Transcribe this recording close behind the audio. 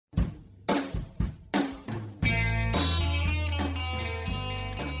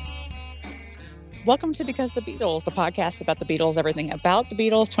Welcome to Because the Beatles, the podcast about the Beatles, everything about the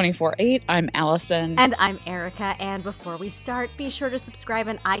Beatles, 24/8. I'm Allison. And I'm Erica. And before we start, be sure to subscribe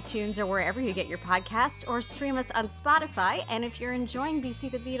on iTunes or wherever you get your podcasts, or stream us on Spotify. And if you're enjoying BC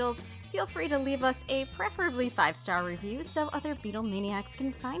the Beatles, feel free to leave us a preferably 5-star review so other Beatlemaniacs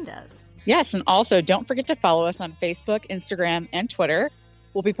can find us. Yes, and also don't forget to follow us on Facebook, Instagram, and Twitter.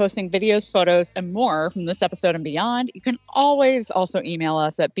 We'll be posting videos, photos, and more from this episode and beyond. You can always also email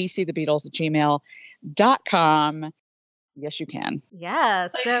us at bcthebeatles@gmail.com. Yes, you can.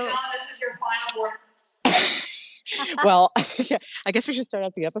 Yes. Ladies and gentlemen, this is your final word. Well, I guess we should start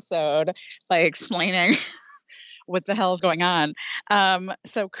out the episode by explaining what the hell is going on.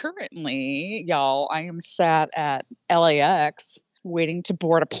 So currently, y'all, I am sat at LAX waiting to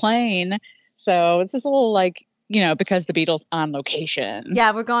board a plane. So this is a little like, because the Beatles on location.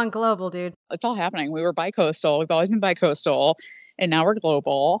 Yeah, we're going global, dude. It's all happening. We were bi-coastal. We've always been bi-coastal. And now we're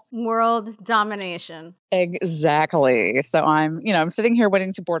global. World domination. Exactly. So I'm sitting here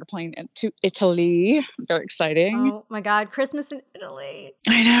waiting to board a plane to Italy. Very exciting. Oh my God, Christmas in Italy.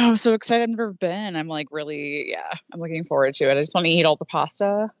 I know. I'm so excited. I've never been. I'm like I'm looking forward to it. I just want to eat all the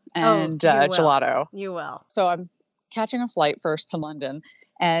pasta and gelato. You will. So I'm catching a flight first to London,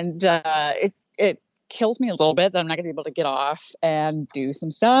 and it kills me a little bit that I'm not going to be able to get off and do some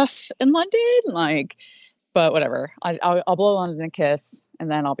stuff in London. But whatever. I'll blow London a kiss,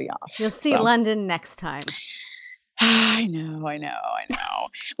 and then I'll be off. You'll see London next time. I know.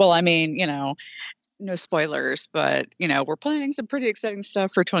 Well, I mean, no spoilers, but, we're planning some pretty exciting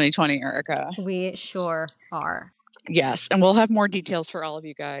stuff for 2020, Erica. We sure are. Yes, and we'll have more details for all of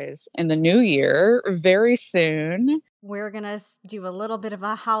you guys in the new year very soon. We're going to do a little bit of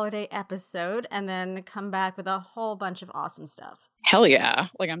a holiday episode and then come back with a whole bunch of awesome stuff. Hell yeah.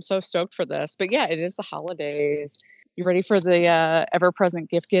 I'm so stoked for this. But yeah, it is the holidays. You ready for the ever-present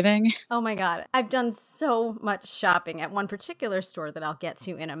gift giving? Oh my God. I've done so much shopping at one particular store that I'll get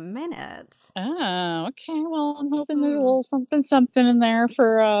to in a minute. Oh, okay. Well, I'm hoping there's a little something in there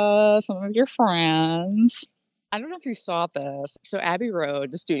for some of your friends. I don't know if you saw this. So Abbey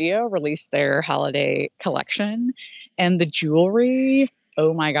Road, the studio, released their holiday collection, and the jewelry,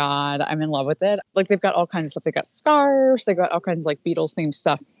 oh my God, I'm in love with it. They've got all kinds of stuff. They got scarves. They got all kinds of Beatles themed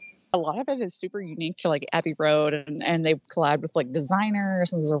stuff. A lot of it is super unique to Abbey Road, and they've collabed with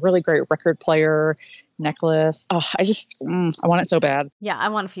designers. And there's a really great record player necklace. Oh, I want it so bad. Yeah, I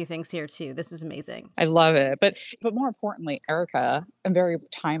want a few things here too. This is amazing. I love it. But more importantly, Erica, and very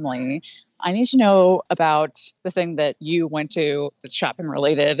timely, I need to know about the thing that you went to that's shopping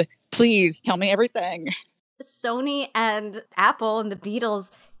related. Please tell me everything. Sony and Apple and the Beatles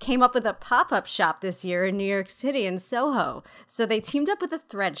came up with a pop-up shop this year in New York City in Soho. So they teamed up with a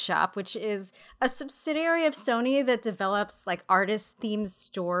Thread Shop, which is a subsidiary of Sony that develops artist-themed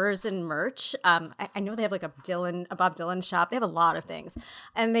stores and merch. I know they have a Bob Dylan shop. They have a lot of things.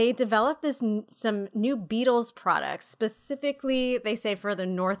 And they developed some new Beatles products, specifically, they say, for the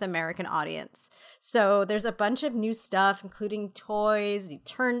North American audience. So there's a bunch of new stuff, including toys,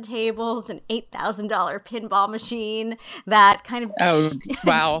 turntables, an $8,000 pinball machine that kind of... Oh,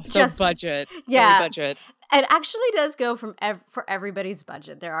 wow. So budget. Yeah. Really budget. It actually does go for everybody's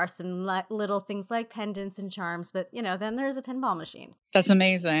budget. There are some little things like pendants and charms, but then there's a pinball machine. That's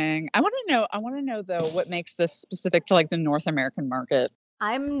amazing. I want to know though what makes this specific to the North American market.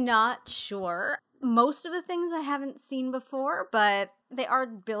 I'm not sure. Most of the things I haven't seen before, but they are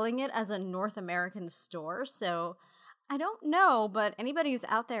billing it as a North American store, so I don't know. But anybody who's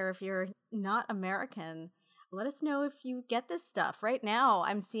out there, if you're not American, let us know if you get this stuff. Right now,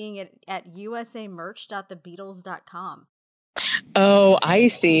 I'm seeing it at usamerch.thebeatles.com. Oh, I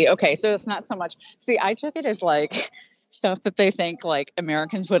see. Okay, so it's not so much. See, I took it as stuff that they think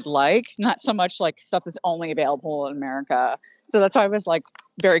Americans would like, not so much stuff that's only available in America. So that's why I was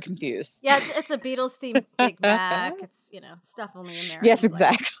very confused. Yeah, it's a Beatles themed Big Mac. It's stuff only Americans. Yes,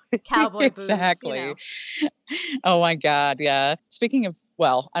 exactly. Cowboy boots. Exactly. Oh my God, yeah. Speaking of,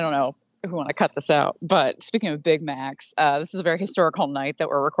 I don't know who want to cut this out, but speaking of Big Macs, this is a very historical night that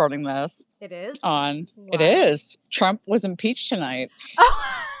we're recording this. It is? On. Wow. It is. Trump was impeached tonight.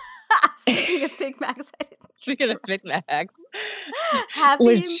 Oh, speaking of Big Macs. Speaking of Big Macs.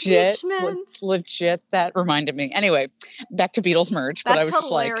 Happy impeachment. Legit, that reminded me. Anyway, back to Beatles merch. That's but I was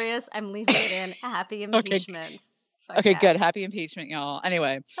hilarious. I'm leaving it in. Happy impeachment. Okay, good. Happy impeachment, y'all.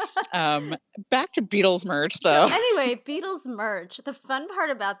 Anyway, back to Beatles merch, though. So anyway, Beatles merch. The fun part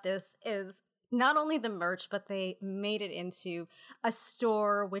about this is not only the merch, but they made it into a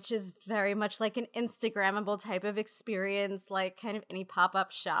store, which is very much like an Instagrammable type of experience, like kind of any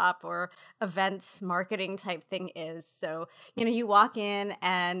pop-up shop or event marketing type thing is. So, you know, you walk in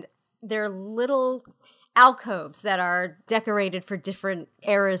and they're little alcoves that are decorated for different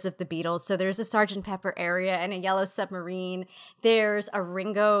eras of the Beatles. So there's a Sgt. Pepper area and a Yellow Submarine. There's a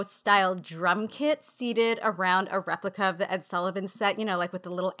Ringo-style drum kit seated around a replica of the Ed Sullivan set, you know, like with the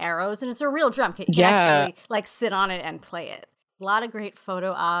little arrows. And it's a real drum kit. You can actually like sit on it and play it. A lot of great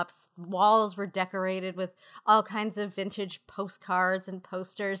photo ops. Walls were decorated with all kinds of vintage postcards and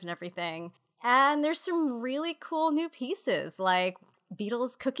posters and everything. And there's some really cool new pieces like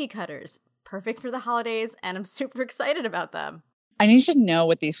Beatles cookie cutters. Perfect for the holidays, and I'm super excited about them. I need to know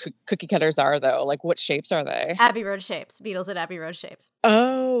what these cookie cutters are, though. Like, what shapes are they? Abbey Road shapes. Beatles at Abbey Road shapes.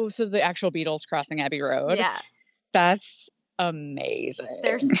 Oh, so the actual Beatles crossing Abbey Road. Yeah. That's amazing.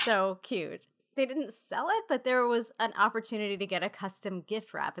 They're so cute. They didn't sell it, but there was an opportunity to get a custom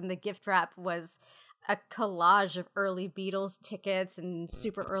gift wrap, and the gift wrap was a collage of early Beatles tickets and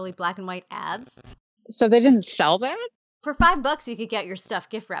super early black and white ads. So they didn't sell that? For $5, you could get your stuff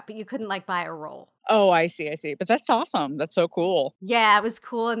gift wrap, but you couldn't like buy a roll. Oh, I see. But that's awesome. That's so cool. Yeah, it was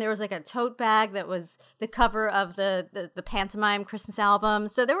cool. And there was like a tote bag that was the cover of the Pantomime Christmas album.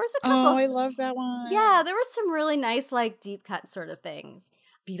 So there was a couple. Oh, I love that one. Yeah, there was some really nice like deep cut sort of things.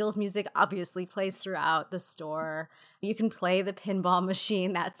 Beatles music obviously plays throughout the store. You can play the pinball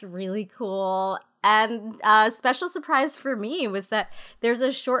machine. That's really cool. And a special surprise for me was that there's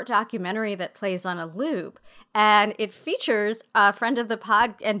a short documentary that plays on a loop, and it features a friend of the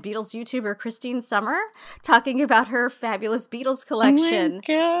pod and Beatles YouTuber, Christine Summer, talking about her fabulous Beatles collection. Oh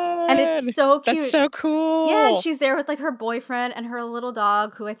my God. And it's so cute. That's so cool. Yeah, and she's there with like her boyfriend and her little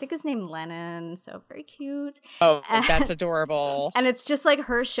dog, who I think is named Lennon. So very cute. Oh, that's adorable. And it's just like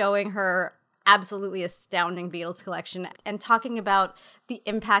her showing her absolutely astounding Beatles collection and talking about the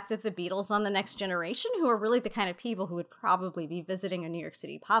impact of the Beatles on the next generation, who are really the kind of people who would probably be visiting a New York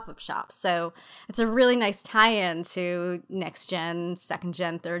City pop-up shop. So it's a really nice tie-in to next gen, second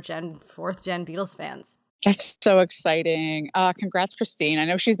gen, third gen, fourth gen Beatles fans. That's so exciting. Congrats, Christine. I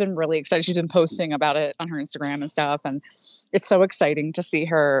know she's been really excited. She's been posting about it on her Instagram and stuff. And it's so exciting to see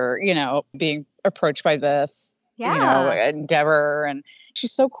her, you know, being approached by this. Yeah. You know, endeavor. And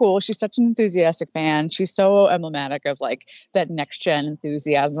she's so cool. She's such an enthusiastic fan. She's so emblematic of like that next gen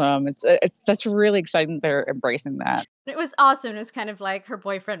enthusiasm. That's really exciting that they're embracing that. It was awesome. It was kind of like her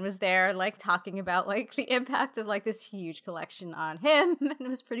boyfriend was there, like talking about like the impact of like this huge collection on him. And it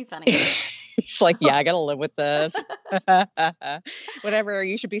was pretty funny. It's like, yeah, I got to live with this. Whatever.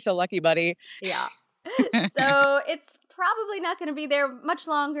 You should be so lucky, buddy. Yeah. So it's probably not going to be there much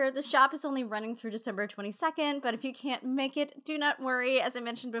longer. The shop is only running through December 22nd, but if you can't make it, do not worry. As I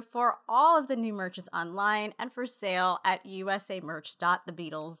mentioned before, all of the new merch is online and for sale at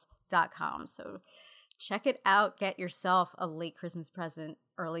usamerch.thebeatles.com. So check it out. Get yourself a late Christmas present,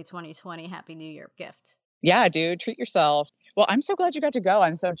 early 2020 Happy New Year gift. Yeah, dude, treat yourself. Well, I'm so glad you got to go.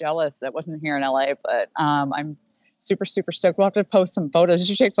 I'm so jealous that wasn't here in LA, but I'm super, super stoked. We'll have to post some photos. Did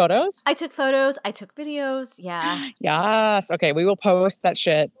you take photos? I took photos. I took videos. Yeah. Yes. Okay. We will post that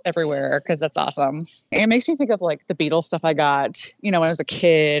shit everywhere because that's awesome. It makes me think of like the Beatles stuff I got, you know, when I was a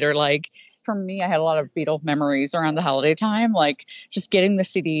kid, or like for me, I had a lot of Beatles memories around the holiday time, like just getting the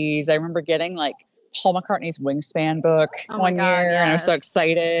CDs. I remember getting like Paul McCartney's Wingspan book one year, and I was so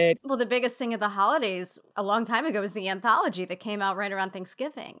excited. Well, the biggest thing of the holidays a long time ago was the anthology that came out right around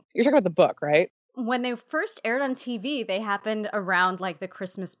Thanksgiving. You're talking about the book, right? When they first aired on TV, they happened around like the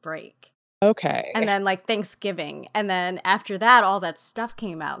Christmas break. Okay. And then like Thanksgiving. And then after that, all that stuff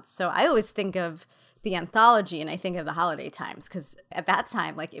came out. So I always think of the anthology and I think of the holiday times, because at that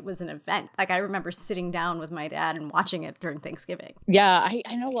time, like it was an event. Like I remember sitting down with my dad and watching it during Thanksgiving. Yeah, I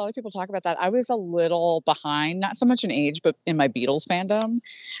know a lot of people talk about that. I was a little behind, not so much in age, but in my Beatles fandom.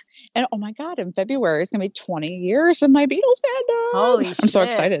 And oh my God, in February, it's going to be 20 years of my Beatles fandom. Holy shit. I'm so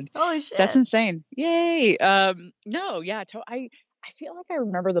excited. Holy shit. That's insane. Yay. No, yeah. I feel like I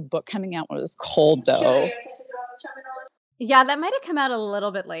remember the book coming out when it was cold, though. Yeah, that might have come out a little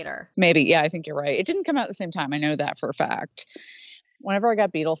bit later. Maybe. Yeah, I think you're right. It didn't come out at the same time. I know that for a fact. Whenever I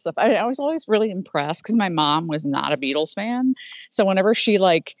got Beatles stuff, I was always really impressed because my mom was not a Beatles fan. So whenever she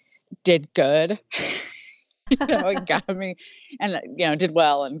like did good, you know, it got me, and you know, did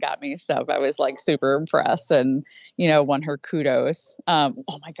well and got me stuff, I was like super impressed and, you know, won her kudos. Oh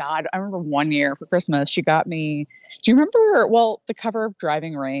my God. I remember one year for Christmas, she got me, do you remember, the cover of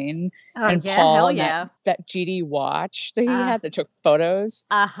Driving Rain and yeah, Paul hell and yeah. that GD watch that he had that took photos?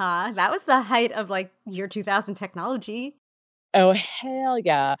 That was the height of like year 2000 technology. Oh, hell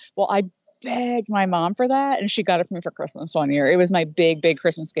yeah. Well, I begged my mom for that and she got it for me for Christmas one year. It was my big, big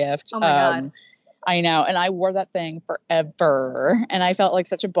Christmas gift. Oh my God. I know. And I wore that thing forever. And I felt like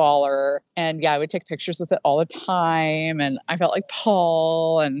such a baller. And yeah, I would take pictures with it all the time. And I felt like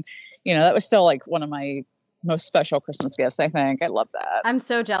Paul. And, that was still like one of my most special Christmas gifts, I think. I love that. I'm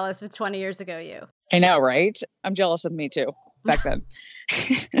so jealous of 20 years ago you. I know, right? I'm jealous of me too. Back then.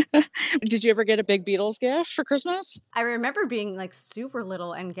 Did you ever get a big Beatles gift for Christmas? I remember being like super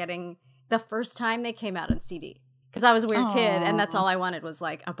little and getting the first time they came out on CD. Because I was a weird kid, and that's all I wanted was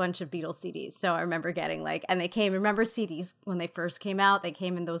like a bunch of Beatles CDs. So I remember getting and they came, remember CDs when they first came out? They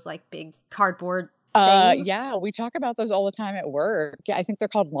came in those like big cardboard things. Yeah, we talk about those all the time at work. Yeah, I think they're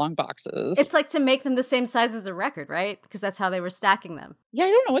called long boxes. It's like to make them the same size as a record, right? Because that's how they were stacking them. Yeah, I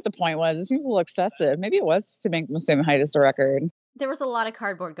don't know what the point was. It seems a little excessive. Maybe it was to make them the same height as the record. There was a lot of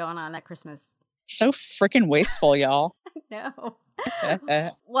cardboard going on that Christmas. So freaking wasteful, y'all. No.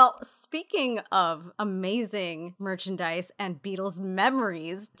 Well, speaking of amazing merchandise and Beatles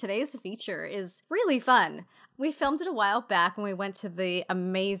memories, today's feature is really fun. We filmed it a while back when we went to the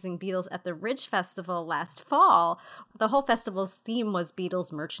amazing Beatles at the Ridge Festival last fall. The whole festival's theme was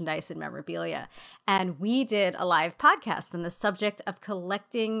Beatles merchandise and memorabilia. And we did a live podcast on the subject of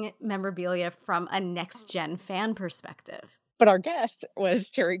collecting memorabilia from a next-gen fan perspective. But our guest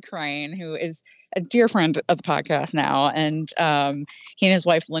was Terry Crane, who is a dear friend of the podcast now. And he and his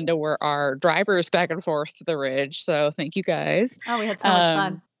wife, Linda, were our drivers back and forth to the Ridge. So thank you guys. Oh, we had so much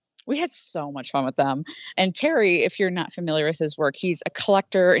fun. We had so much fun with them. And Terry, if you're not familiar with his work, he's a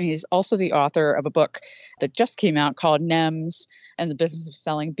collector and he's also the author of a book that just came out called NEMS and the Business of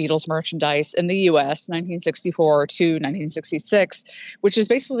Selling Beatles Merchandise in the U.S. 1964 to 1966, which is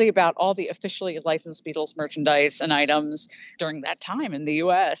basically about all the officially licensed Beatles merchandise and items during that time in the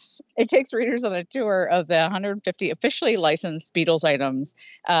U.S. It takes readers on a tour of the 150 officially licensed Beatles items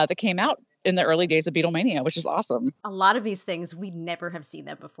that came out in the early days of Beatlemania, which is awesome. A lot of these things, we'd never have seen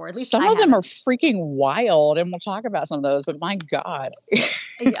them before. At least some of them are freaking wild, and we'll talk about some of those, but my God.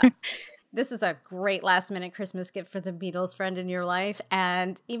 Yeah. This is a great last-minute Christmas gift for the Beatles friend in your life.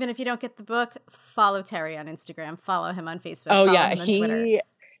 And even if you don't get the book, follow Terry on Instagram. Follow him on Facebook. Oh, yeah. Him on Twitter.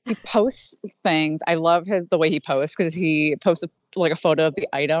 He posts things. I love the way he posts, because he posts a photo of the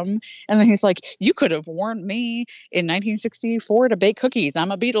item, and then he's like, "You could have worn me in 1964 to bake cookies. I'm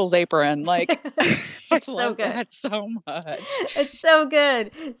a Beatles apron." It's so good. That so much. It's so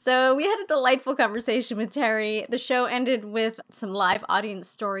good. So we had a delightful conversation with Terry. The show ended with some live audience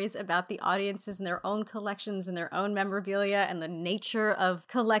stories about the audiences and their own collections and their own memorabilia and the nature of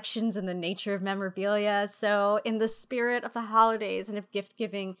collections and the nature of memorabilia. So in the spirit of the holidays and of gift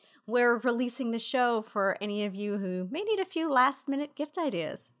giving, we're releasing the show for any of you who may need a few last-minute gift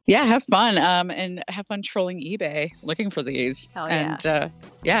ideas. Yeah, have fun. And have fun trolling eBay looking for these. Hell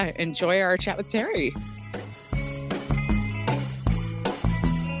yeah. And enjoy our chat with Terry.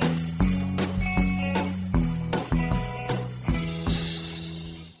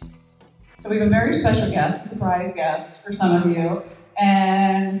 So we have a very special guest, surprise guest for some of you,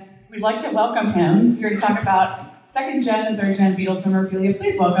 and we'd like to welcome him here to talk about second gen and third gen Beatles memorabilia.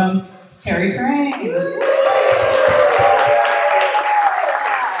 Please welcome Terry Crane.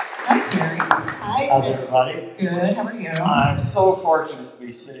 Hi, Terry. Hi. How's everybody? Good. How are you? I'm so fortunate to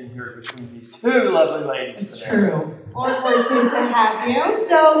be sitting here between these two lovely ladies. It's today. true. We're fortunate to have you.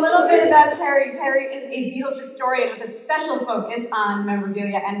 So a little bit about Terry. Terry is a Beatles historian with a special focus on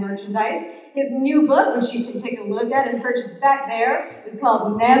memorabilia and merchandise. His new book, which you can take a look at and purchase back there, is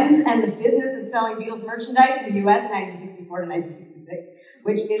called NEMS and the Business of Selling Beatles Merchandise in the U.S. 1964 to 1966,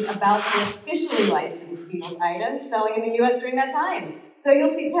 which is about the officially licensed Beatles items selling in the U.S. during that time. So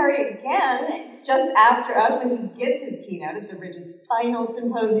you'll see Terry again just after us when he gives his keynote as the Ridge's final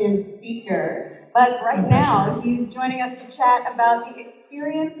symposium speaker. But right now, he's joining us to chat about the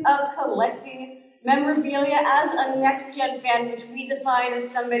experience of collecting memorabilia as a next-gen fan, which we define as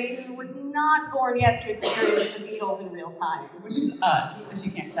somebody who was not born yet to experience the Beatles in real time. Which is us, if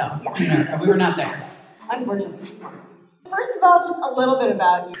you can't tell. Yeah. We were not there. Unfortunately. First of all, just a little bit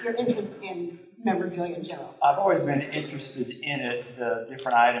about your interest in memorabilia in general. I've always been interested in it, the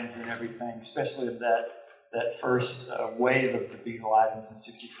different items and everything, especially that first wave of the Beatle items in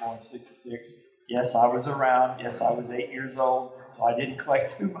 64 and 66. Yes, I was around. Yes, I was 8 years old, so I didn't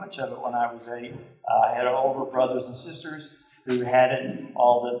collect too much of it when I was 8. I had older brothers and sisters who had it,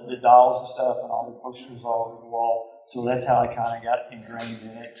 all the dolls and stuff and all the posters all over the wall. So that's how I kind of got ingrained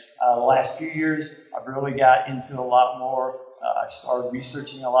in it. The last few years, I've really got into a lot more. I started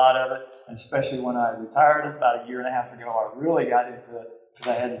researching a lot of it, and especially when I retired about a year and a half ago, I really got into it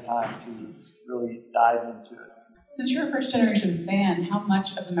because I had the time to really dive into it. Since you're a first-generation fan, how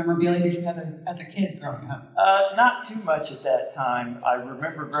much of the memorabilia did you have as a kid growing up? Not too much at that time. I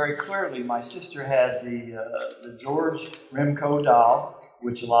remember very clearly my sister had the George Remco doll,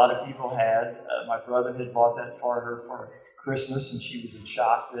 which a lot of people had. My brother had bought that for her for Christmas, and she was in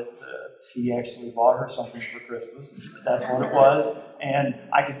shock that he actually bought her something for Christmas. That's what it was. And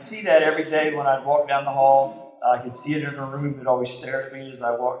I could see that every day when I'd walk down the hall. I could see it in her room. It always stared at me as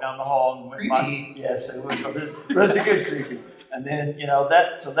I walked down the hall. And creepy. Yes, it was a good creepy. And then,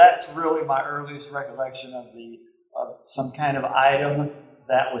 that's really my earliest recollection of some kind of item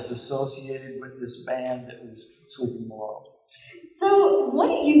that was associated with this band that was sweeping the world. So what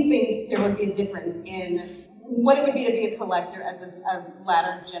do you think there would be a difference in what it would be to be a collector as a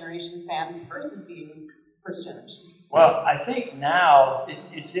latter generation fan versus being first generation? Well, I think now,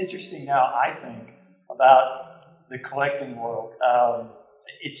 it's interesting now, I think, about the collecting world.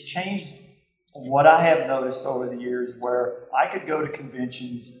 It's changed from what I have noticed over the years, where I could go to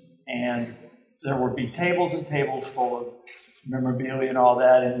conventions and there would be tables and tables full of memorabilia and all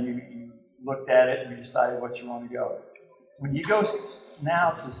that, and you looked at it and you decided what you want to go. When you go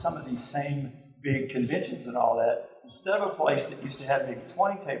now to some of these same big conventions and all that, instead of a place that used to have maybe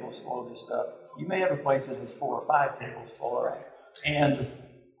 20 tables full of this stuff, you may have a place that has 4 or 5 tables full of it. And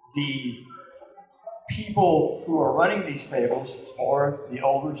the people who are running these tables are the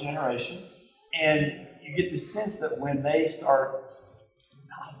older generation, and you get the sense that when they start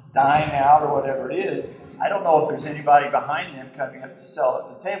dying out or whatever it is, I don't know if there's anybody behind them coming up to sell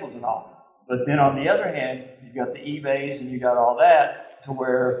at the tables and all. But then on the other hand, you've got the eBays and you got all that, to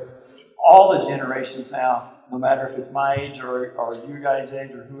where all the generations now, no matter if it's my age or you guys'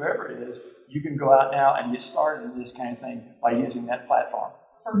 age or whoever it is, you can go out now and get started in this kind of thing by using that platform.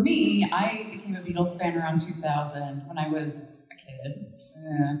 For me, I became a Beatles fan around 2000 when I was a kid.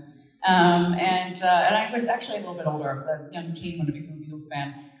 And I was actually a little bit older. I was a young teen when I became a Beatles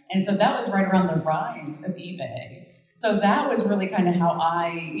fan. And so that was right around the rise of eBay. So that was really kind of how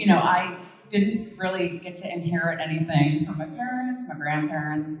I didn't really get to inherit anything from my parents, my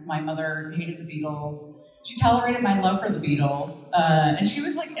grandparents. My mother hated the Beatles. She tolerated my love for the Beatles. And she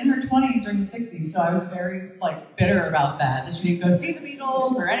was like in her 20s during the 60s. So I was very bitter about that she didn't go see the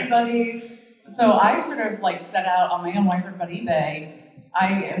Beatles or anybody. So I sort of set out on my own when I heard about eBay.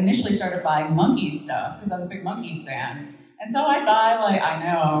 I initially started buying Monkees stuff because I was a big Monkees fan. And so I'd buy, I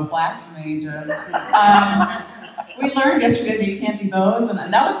know, blasphemy. We learned yesterday that you can't be both, and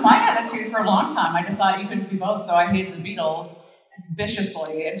that was my attitude for a long time. I just thought you couldn't be both, so I hated the Beatles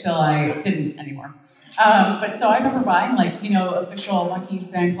viciously until I didn't anymore. But so I remember buying, official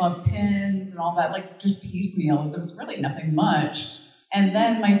Monkees fan club pins and all that, just piecemeal. There was really nothing much. And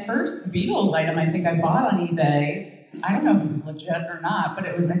then my first Beatles item I think I bought on eBay, I don't know if it was legit or not, but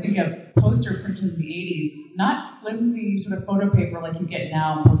it was, I think, a poster printed in the 80s, not flimsy sort of photo paper like you get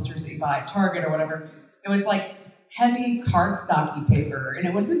now, posters that you buy at Target or whatever. It was heavy cardstocky paper, and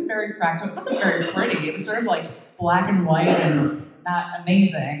it wasn't very practical. It wasn't very pretty. It was sort of black and white and not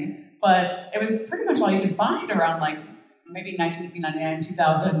amazing, but it was pretty much all you could find around maybe 1999,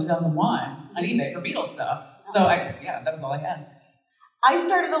 2000, 2001 on eBay for Beatles stuff. So that was all I had. I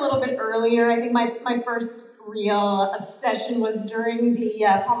started a little bit earlier. I think my first real obsession was during the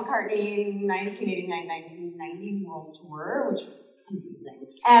Paul McCartney 1989-1990 World Tour, which was amazing.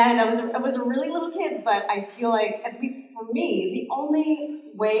 And I was a really little kid, but I feel like, at least for me, the only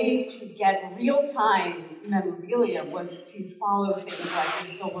way to get real-time memorabilia was to follow things like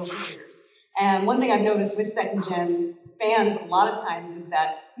the solo years. And one thing I've noticed with second-gen fans a lot of times is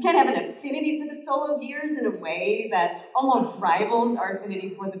that we kind of have an affinity for the solo years in a way that almost rivals our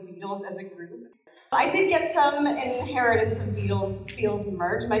affinity for the Beatles as a group. I did get some inheritance of Beatles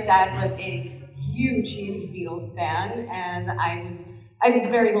merch. My dad was a huge Beatles fan, and I was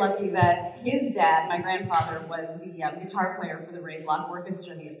very lucky that his dad, my grandfather, was the guitar player for the Ray Bloch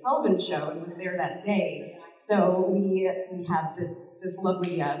Orchestra and the Ed Sullivan Show, and was there that day. So we have this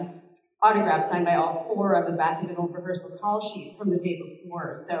lovely autograph signed by all 4 on the back of an old rehearsal call sheet from the day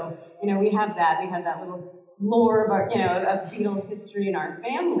before. So, we have that little lore of of Beatles history in our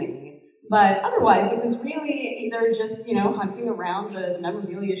family. But otherwise, it was really either just, hunting around the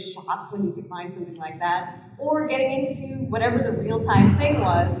memorabilia shops when you could find something like that, or getting into whatever the real-time thing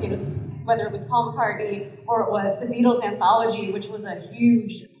was, whether it was Paul McCartney or it was the Beatles anthology, which was a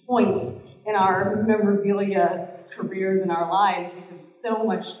huge point in our memorabilia careers and our lives because so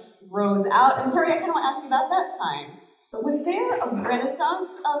much rose out. And Terry, I kind of want to ask you about that time. Was there a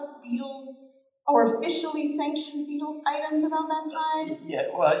renaissance of Beatles or officially sanctioned Beatles items about that time? Yeah,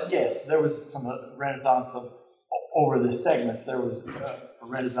 well, yes, there was some renaissance of over the segments. There was a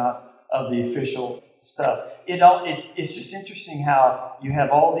renaissance of the official stuff. It's just interesting how you have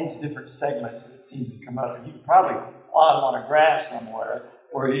all these different segments that seem to come up. And you can probably plot them on a graph somewhere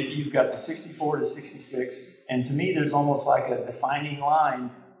where you've got the 64 to 66. And to me, there's almost like a defining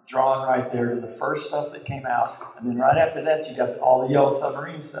line drawn right there to the first stuff that came out. And then right after that, you got all the Yellow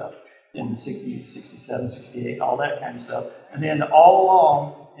Submarine stuff in the 60s, 67, 68, all that kind of stuff. And then all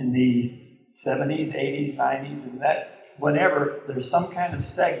along in the 70s, 80s, 90s, and that whenever there's some kind of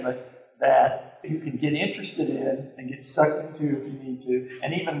segment that you can get interested in and get sucked into if you need to,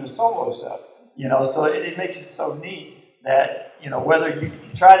 and even the solo stuff, so it makes it so neat that, whether if you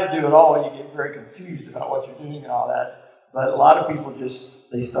try to do it all, you get very confused about what you're doing and all that. But a lot of people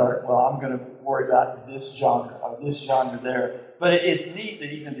they start, well, I'm going to worry about this genre or this genre there. But it's neat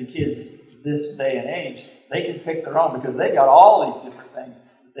that even the kids this day and age, they can pick their own because they got all these different things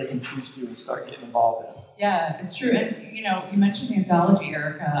that they can choose to and start getting involved in. Yeah, it's true. And, you mentioned the anthology,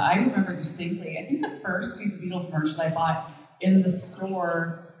 Erica. I remember distinctly, I think the first piece of Beatles merch that I bought in the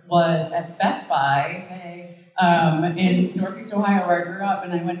store was at Best Buy in Northeast Ohio, where I grew up,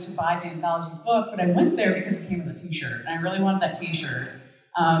 and I went to buy the anthology book, but I went there because it came with a t-shirt, and I really wanted that t-shirt.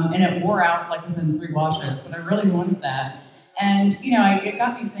 And it wore out like within 3 washes, but I really wanted that. And, it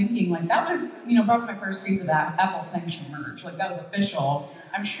got me thinking, like, that was, probably my first piece of Apple sanctioned merch. Like, that was official.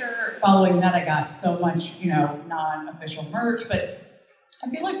 I'm sure following that I got so much, non-official merch, but I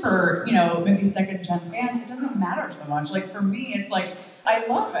feel like for, maybe second-gen fans, it doesn't matter so much. Like, for me, it's like, I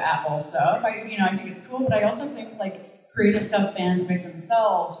love Apple stuff. I think it's cool, but I also think, like, creative stuff fans make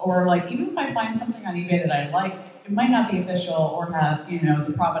themselves, or, like, even if I find something on eBay that I like, it might not be official or have,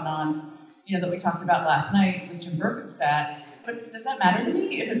 the provenance, that we talked about last night with Jim Birkenstadt. But does that matter to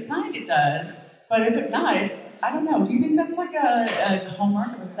me? If it's signed, it does. But if it's not, I don't know. Do you think that's like a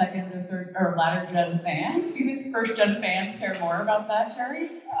hallmark of a second or third or latter gen fan? Do you think first gen fans care more about that, Terry?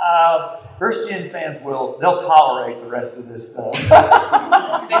 First gen fans they'll tolerate the rest of this stuff.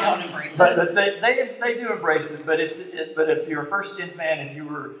 They don't embrace it. But they do embrace it. But if you're a first gen fan and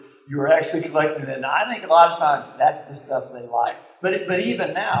you were actually collecting it, and I think a lot of times that's the stuff they like. But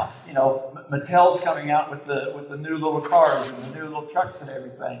even now, Mattel's coming out with the new little cars and the new little trucks and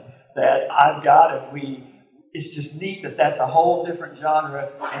everything that I've got, and it's just neat that that's a whole different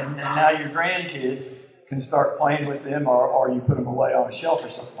genre, and now your grandkids can start playing with them, or you put them away on a shelf or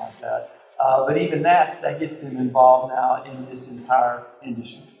something like that. But even that gets them involved now in this entire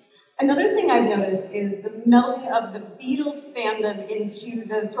industry. Another thing I've noticed is the melding of the Beatles fandom into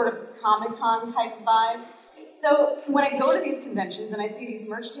the sort of Comic-Con type vibe. So when I go to these conventions and I see these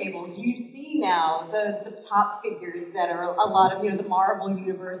merch tables, you see now the pop figures that are a lot of, the Marvel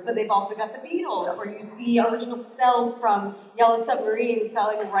universe, but they've also got the Beatles, where you see original cells from Yellow Submarine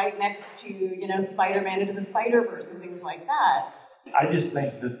selling right next to, Spider-Man Into the Spider-Verse and things like that. I just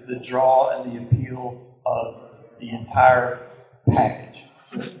think that the draw and the appeal of the entire package,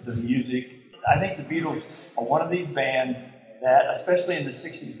 the music, I think the Beatles are one of these bands that, especially in the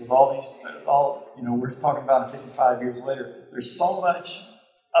 60s, with we're talking about it 55 years later, there's so much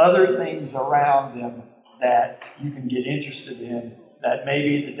other things around them that you can get interested in that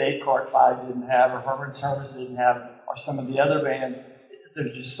maybe the Dave Clark Five didn't have, or Herman's Hermits didn't have, or some of the other bands.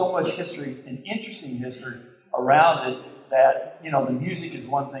 There's just so much history and interesting history around it that, the music is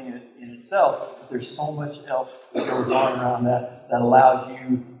one thing in itself, but there's so much else that goes on around that allows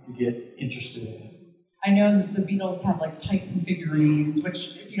you to get interested in it. I know that the Beatles have like Titan figurines,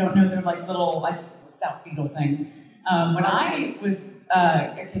 which, if you don't know, they're like little stout beetle things. When I was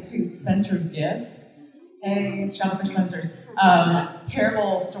a kid too, Spencer's Gifts. Hey, shout out for Spencer's.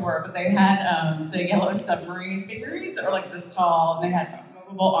 Terrible store, but they had the Yellow Submarine figurines that were like this tall, and they had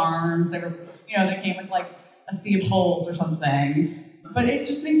movable arms. They were, they came with like a sea of holes or something. But it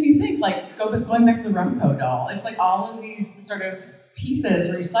just makes you think, like, going back to the Rumco doll. It's like all of these sort of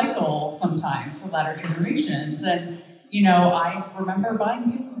pieces recycle sometimes for latter generations. And, I remember buying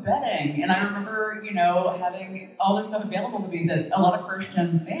Beatles bedding, and I remember, having all this stuff available to me that a lot of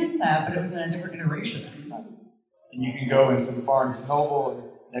first-gen fans have, but it was in a different iteration. And you can go into the Barnes & Noble,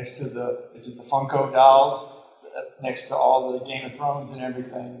 and next to the Funko dolls, next to all the Game of Thrones and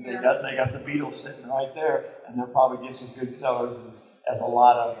everything, they got the Beatles sitting right there, and they're probably just as good sellers as a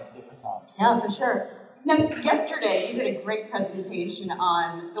lot of at different times. Yeah, for sure. Now, yesterday you did a great presentation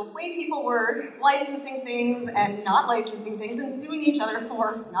on the way people were licensing things and not licensing things and suing each other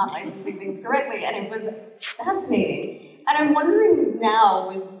for not licensing things correctly, and it was fascinating. And I'm wondering now,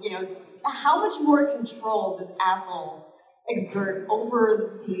 with how much more control does Apple exert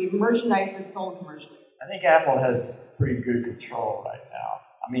over the merchandise that's sold commercially? I think Apple has pretty good control right now.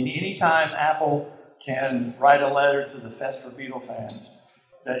 I mean, anytime Apple can write a letter to the Fest for Beatle fans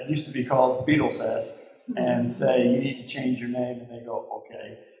that used to be called Beatle Fest and say, you need to change your name, and they go,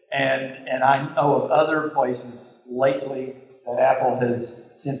 okay. And I know of other places lately that Apple has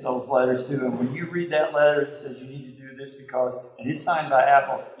sent those letters to, and when you read that letter, it says you need to do this because, and it's signed by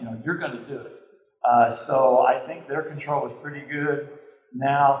Apple, you're going to do it. So I think their control is pretty good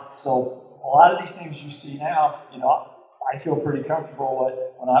now. So a lot of these things you see now, I feel pretty comfortable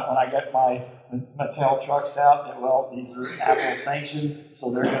when I get my Mattel trucks out that, well, these are Apple sanctioned,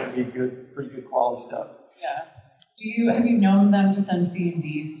 so they're going to be pretty good quality stuff. Yeah. Have you known them to send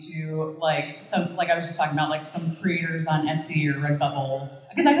C&Ds to I was just talking about some creators on Etsy or Redbubble?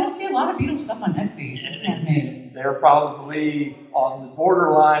 Because I don't see a lot of Beatles stuff on Etsy. It's handmade. They're probably on the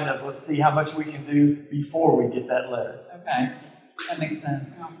borderline of let's see how much we can do before we get that letter. Okay, that makes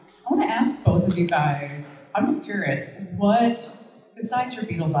sense. I want to ask both of you guys, I'm just curious, what, besides your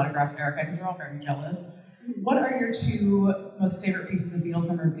Beatles autographs, Erica, because we're all very jealous, what are your two most favorite pieces of Beatles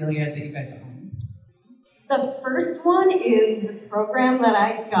memorabilia that you guys own? The first one is the program that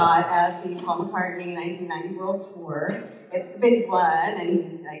I got at the Paul McCartney 1990 World Tour. It's the big one, and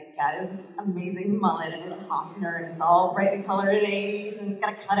he's got his amazing mullet and his Hofner, and it's all bright and colored in the 80s, and it's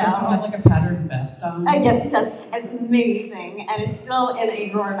got a cutout. Does it have a patterned vest on? Yes, it does. And it's amazing, and it's still in a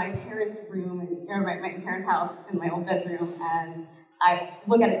drawer in my parents' room, or my parents' house in my old bedroom, and I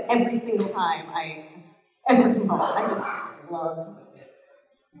look at it every single time I ever come home. I just love it.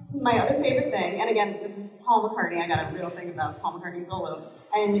 My other favorite thing, and again, this is Paul McCartney. I got a real thing about Paul McCartney solo,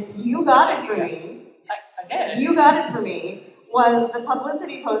 and you got it for me. I did. You got it for me. Was the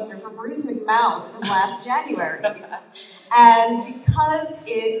publicity poster for Bruce McMouse from last January, and because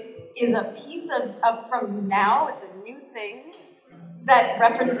it is a piece of from now, it's a new thing that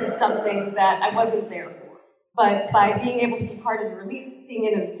references something that I wasn't there for. But by being able to be part of the release, seeing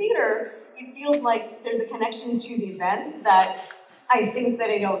it in the theater, it feels like there's a connection to the event that I think that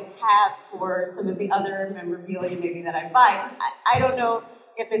I don't have for some of the other memorabilia maybe that I buy. I don't know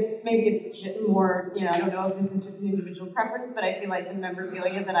if it's more, I don't know if this is just an individual preference, but I feel like the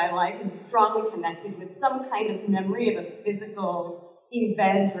memorabilia that I like is strongly connected with some kind of memory of a physical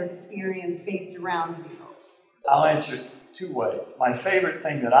event or experience based around the Beatles. I'll answer it two ways. My favorite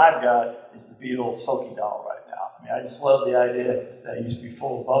thing that I've got is the Beatles Soaky Doll right now. I just love the idea that it used to be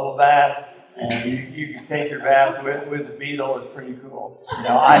full of bubble bath, and you can take your bath with the Beatle. It's pretty cool.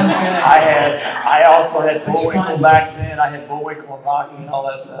 I also had Bullwinkle back then. I had Bullwinkle and Rocky and all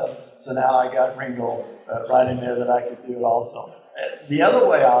that stuff. So now I got Ringo right in there that I could do it also. The other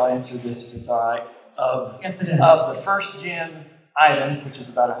way I'll answer this, if it's all right, of the first gen items, which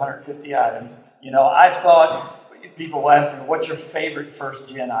is about 150 items. I've thought people will ask me, "What's your favorite first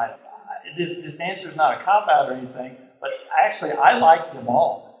gen item?" This answer is not a cop-out or anything, but actually I like them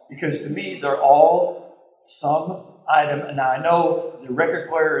all. Because to me, they're all some item. And now I know the record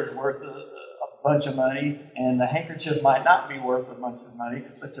player is worth a bunch of money, and the handkerchief might not be worth a bunch of money.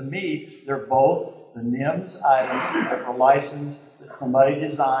 But to me, they're both the NIMS items that were licensed, that somebody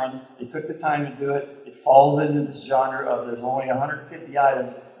designed. They took the time to do it. It falls into this genre of there's only 150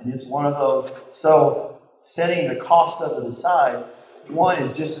 items, and it's one of those. So setting the cost of it aside, one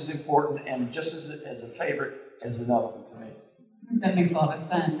is just as important and just as a favorite as another one to me. That makes a lot of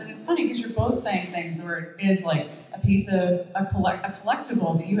sense. And it's funny because you're both saying things where it is like a piece of a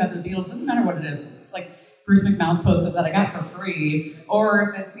collectible that you have the Beatles. Doesn't matter what it is. It's like Bruce McMouse poster that I got for free,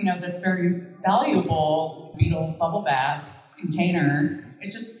 or if it's this very valuable Beatle bubble bath container.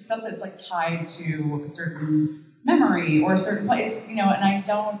 It's just something that's tied to a certain memory or a certain place, and I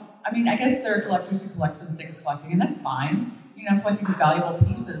guess there are collectors who collect for the sake of collecting, and that's fine. Collecting valuable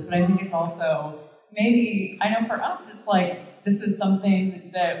pieces, but I think it's also maybe, I know for us, it's this is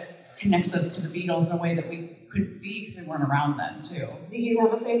something that connects us to the Beatles in a way that we couldn't be because we weren't around then, too. Do you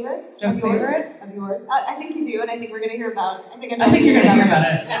have a favorite? Do you have a favorite? Of yours? I think you do, and I think we're going to hear about it. I think you're going to hear about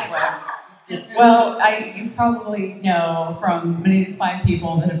it anyway. Well, you probably know from many of these fine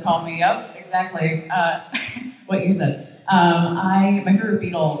people that have called me up exactly what you said. My favorite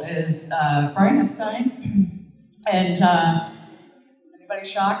Beatle is Brian Epstein, and anybody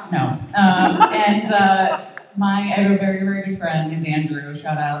shocked? No. I have a very, very good friend named Andrew,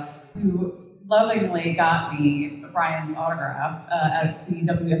 shout out, who lovingly got me Brian's autograph at the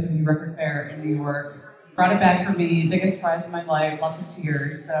WFMU Record Fair in New York. Brought it back for me, biggest surprise of my life, lots of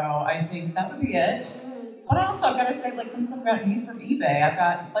tears. So I think that would be it. But also, I've got to say, since I've got me from eBay, I've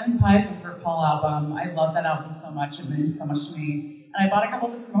got Flaming Pies with Burt Paul album. I love that album so much. It means so much to me. And I bought a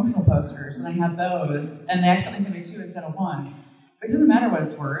couple of the promotional posters, and I have those. And they accidentally sent me 2 instead of 1. But it doesn't matter what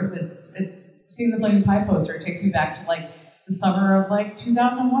it's worth. Seeing the Flaming Pie poster, it takes me back to the summer of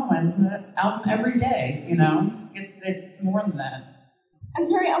 2001 when it's an album every day. It's more than that. And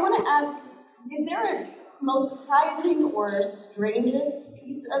Terry, I want to ask, is there a most surprising or strangest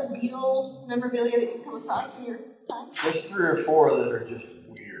piece of Beatle memorabilia that you've come across in your time? There's 3 or 4 that are just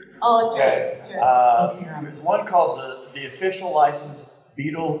weird. Oh, let's hear it. Let's hear it. There's one called the official licensed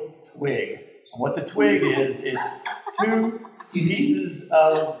Beatle twig. And what the twig is, it's 2 pieces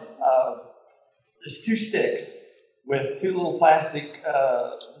of, there's 2 sticks with 2 little plastic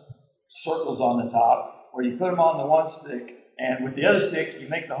circles on the top, where you put them on the one stick, and with the other stick, you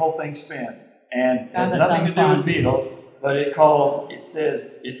make the whole thing spin. And it has nothing to do with Beatles, but it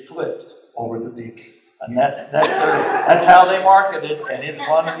says it flips over the Beatles. And that's how they market it, and it's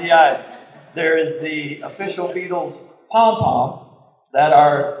one of the items. There is the official Beatles pom-pom that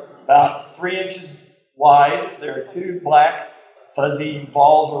are about 3 inches wide. There are 2 black fuzzy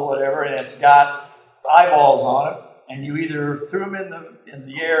balls or whatever, and it's got eyeballs on it. And you either threw them in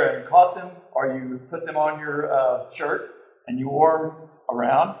the air and caught them, or you put them on your shirt and you wore them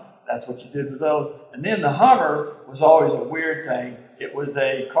around. That's what you did with those. And then the Hummer was always a weird thing. It was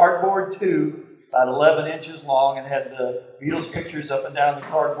a cardboard tube, about 11 inches long, and had the Beatles pictures up and down the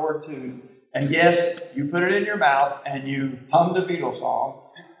cardboard tube. And yes, you put it in your mouth and you hummed the Beatles song.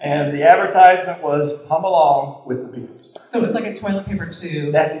 And the advertisement was hum along with the Beatles. So it was like a toilet paper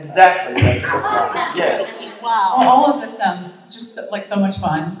tube. That's exactly what it looked like. Yes. Wow. Well, all of this sounds just like so much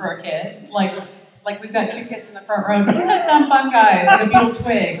fun for a kid. Like we've got 2 kids in the front row. Doesn't that sound fun, guys? Like a Beatle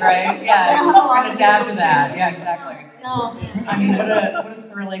twig, right? Yeah, we're going to adapt to that. Yeah, exactly. No. I mean, what a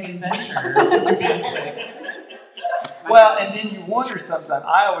thrilling adventure. Well, and then you wonder sometimes,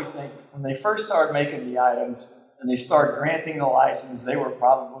 I always think when they first started making the items and they started granting the license, they were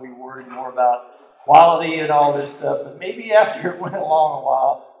probably worried more about quality and all this stuff. But maybe after it went along a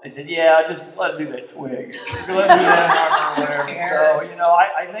while, they said, yeah, just let them do that twig. Let them do that or whatever. So,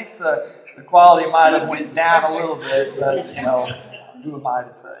 I think the quality might have went down a little bit, but, who am I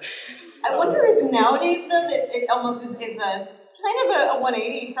to say? I wonder if nowadays, though, that it almost is a kind of a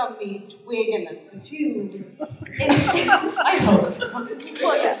 180 from the twig and the tube. I hope so.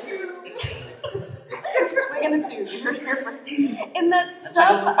 Well, yeah. Twig and the tube. You heard it here first. In that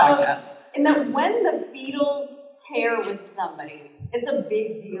when the Beatles pair with somebody, it's a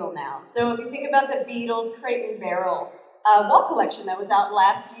big deal now. So if you think about the Beatles Crate and Barrel wall collection that was out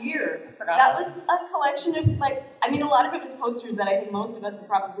last year, that was a collection of a lot of it was posters that I think most of us have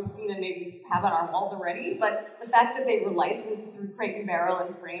probably seen and maybe have on our walls already, but the fact that they were licensed through Crate and Barrel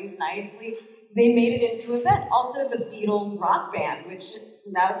and framed nicely, they made it into an event. Also the Beatles rock band, which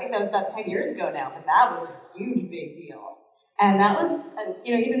I think that was about 10 years ago now, but that was a huge big deal. And that was,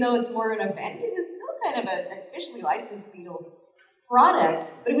 even though it's more of an event, it was still kind of an officially licensed Beatles product,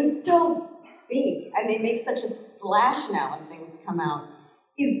 but it was so big, and they make such a splash now when things come out.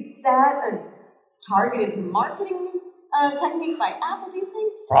 Is that a targeted marketing technique by Apple, do you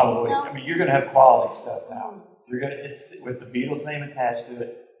think? Probably. I mean, you're going to have quality stuff now. It's with the Beatles name attached to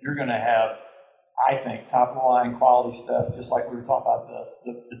it, you're going to have, I think, top-of-the-line quality stuff, just like we were talking about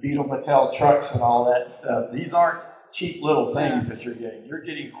the Beatle Mattel trucks and all that stuff. These aren't cheap little things that you're getting. You're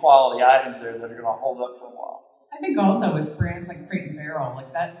getting quality items there that are going to hold up for a while. I think also with brands like Crate and Barrel,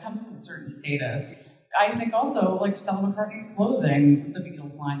 that comes with a certain status. I think also Stella McCartney's clothing, the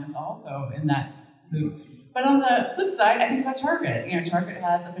Beatles line, is also in that loop. But on the flip side, I think about Target. Target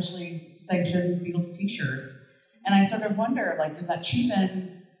has officially sanctioned Beatles t-shirts. And I sort of wonder, does that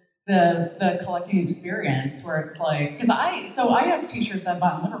cheapen the collecting experience where it's because I have t-shirts that I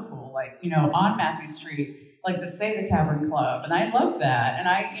bought in Liverpool, on Matthew Street, that say the Cavern Club, and I love that. And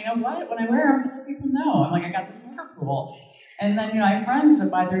when I wear them, other people know. I'm I got this in Liverpool. And then, I have friends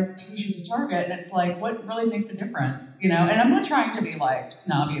that buy their t-shirts at Target, and it's what really makes a difference, And I'm not trying to be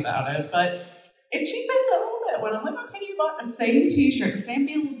snobby about it, but it cheapens it a little bit when I'm okay, you bought the same t-shirt, the same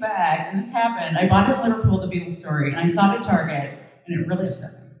Beatles bag, and this happened. I bought it in Liverpool, the Beatles story, and I saw it at Target, and it really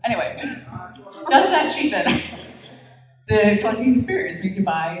upset me. Anyway, does that cheapen the collecting experience? You can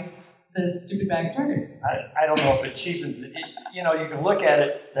buy the stupid bag at Target. I don't know if it cheapens it. You can look at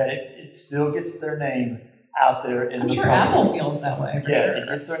it that it still gets their name out there in the public. I'm sure Apple feels that way. It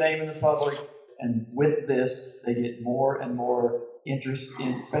gets their name in the public, and with this, they get more and more interest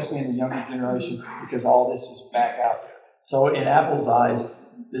in, especially in the younger generation, because all this is back out there. So in Apple's eyes,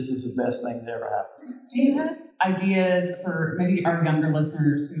 this is the best thing that ever happened. Do you have ideas for maybe our younger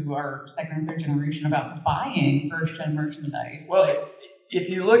listeners who are second or third generation about buying first-gen merchandise? Well, if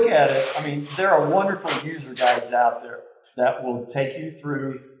you look at it, there are wonderful user guides out there that will take you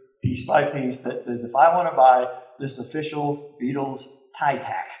through piece by piece that says, if I want to buy this official Beatles tie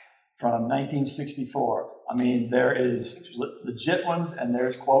tack from 1964, there is legit ones and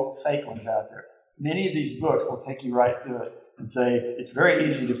there's, quote, fake ones out there. many of these books will take you right through it and say, it's very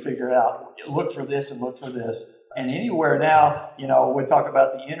easy to figure out. Look for this and look for this. And anywhere now, we talk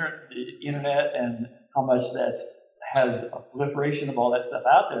about the internet and how much has a proliferation of all that stuff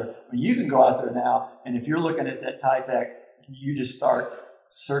out there. I mean, you can go out there now, and if you're looking at that tie tack, you just start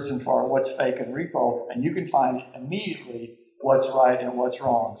searching for what's fake and repo, and you can find immediately what's right and what's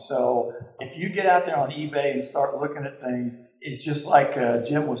wrong. So if you get out there on eBay and start looking at things, it's just like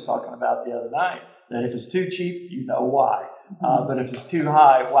Jim was talking about the other night, that if it's too cheap, you know why. But if it's too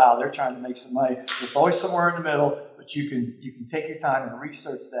high, wow, they're trying to make some money. It's always somewhere in the middle, but you can take your time and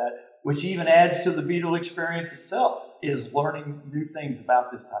research that, which even adds to the Beetle experience itself, is learning new things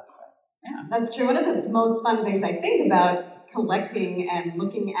about this type of thing. Yeah, that's true. One of the most fun things I think about collecting and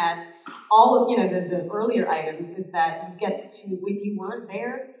looking at all of the earlier items is that you get to, if you weren't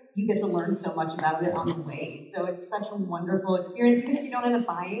there, you get to learn so much about it on the way. So it's such a wonderful experience, even if you don't end up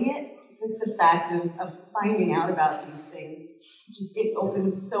buying it. Just the fact of finding out about these things, it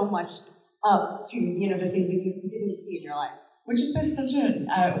opens so much up to the things that you didn't see in your life. Which has been such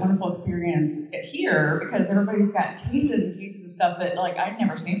a wonderful experience here, because everybody's got cases and cases of stuff that I'd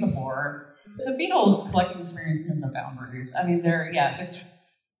never seen before. The Beatles collecting experience knows no boundaries. I mean, the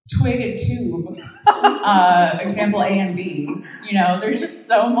twig and tube, example A and B. There's just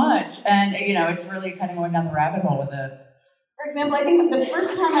so much, and it's really kind of going down the rabbit hole with it. For example, I think the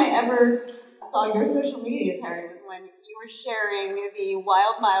first time I ever saw your social media, Terry, was when you were sharing the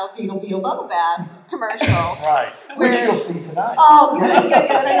Wild Mild Beetle Bubble Bath commercial. Right, which you'll see tonight. Oh, good.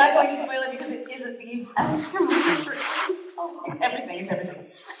 And I'm not going to spoil it because it isn't the best commercial. It's everything.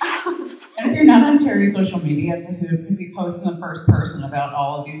 And if you're not on Terry's social media, it's a hoot because he posts in the first person about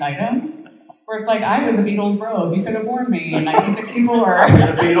all of these items. Where it's like, I was a Beatles robe, you could have worn me in 1964. I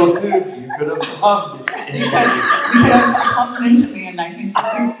was a Beatle too, you could have hugged it. You could have humped into me in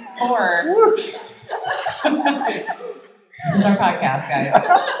 1964. This is our podcast, guys.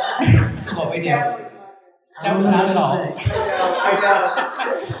 This is what we do. No, not at all. I know.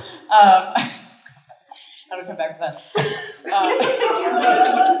 How do we come back to that?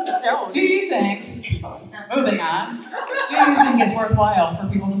 Don't. Do you think, moving on, do you think it's worthwhile for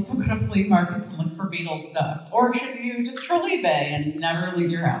people to still go to flea markets and look for Beatles stuff? Or should you just troll eBay and never leave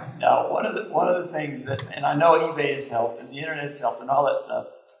your house? No, one of the things that, and I know eBay has helped and the internet's helped and all that stuff,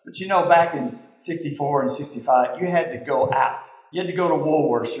 but back in 64 and 65, you had to go out. You had to go to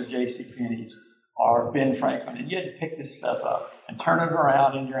Woolworths or JCPenney's or Ben Franklin, and you had to pick this stuff up and turn it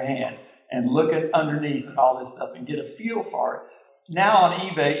around in your hands and look at underneath and all this stuff and get a feel for it. Now on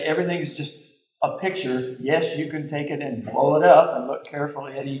eBay, everything's just a picture. Yes, you can take it and blow it up and look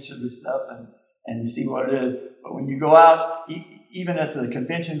carefully at each of this stuff and see what it is. But when you go out, even at the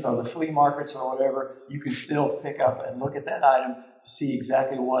conventions or the flea markets or whatever, you can still pick up and look at that item to see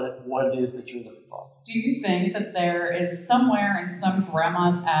exactly what it is that you're looking for. Do you think that there is somewhere in some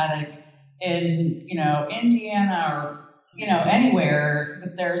grandma's attic in, Indiana or, anywhere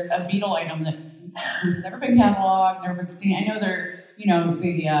that there's a Beatle item that has never been cataloged, never been seen? I know they're,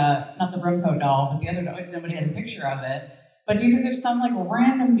 not the Rumco doll, but the other doll, nobody had a picture of it. But do you think there's some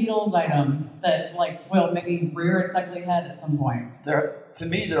random Beatles item that will maybe rear its ugly head at some point? To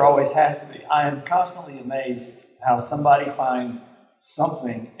me, there always has to be. I am constantly amazed how somebody finds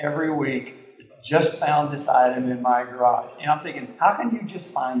something every week. Just found this item in my garage, and I'm thinking, how can you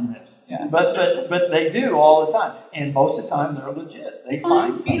just find this? Yeah. But they do all the time, and most of the time they're legit. They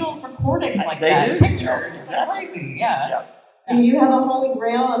find Beatles recordings like they that. do. Picture. It's Exactly. crazy. Yeah. Do you have a holy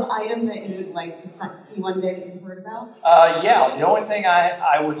grail of item that you would like to see one day that you've heard about? Yeah. The only thing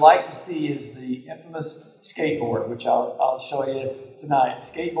I would like to see is the infamous skateboard, which I'll show you tonight. The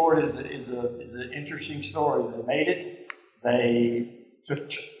skateboard is an interesting story. They made it. They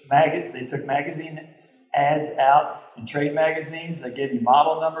took magazine ads out in trade magazines. They gave you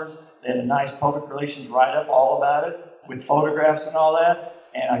model numbers. They had a nice public relations write-up all about it with photographs and all that.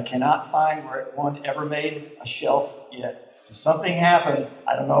 And I cannot find where one ever made a shelf yet. So something happened.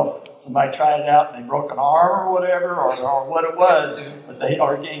 I don't know if somebody tried it out and they broke an arm or whatever, or what it was, but they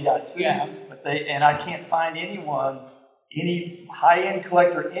again got sued. Yeah. And I can't find anyone, any high-end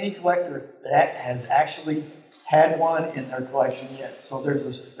collector, any collector that has actually had one in their collection yet. So there's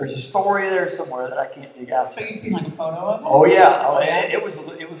a story there somewhere that I can't dig out. But you've seen a photo of it? Oh yeah, it was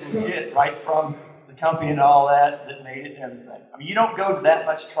legit, right from the company and all that made it and everything. I mean, you don't go to that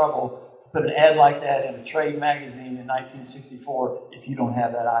much trouble to put an ad like that in a trade magazine in 1964 if you don't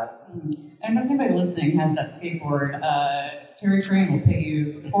have that item. And if anybody listening has that skateboard, Terry Crane will pay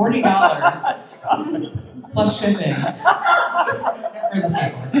you $40 plus shipping for the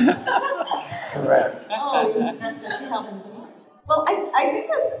skateboard. Correct. Oh, that's helping so much. Well, I think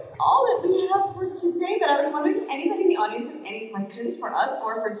that's all that we have for today, but I was wondering if anybody in the audience has any questions for us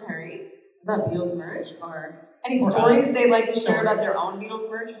or for Terry about Beatles merch, or any stories they'd like to share about their own Beatles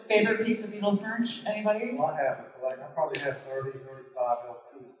merch. Favorite piece of Beatles merch? Anybody? Well, I probably have 30, 35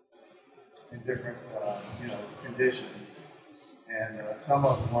 LPs in different, conditions. And some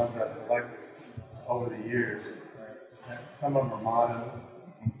of the ones I've collected over the years, some of them are mono,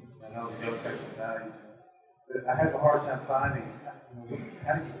 I know the section values. But I have a hard time finding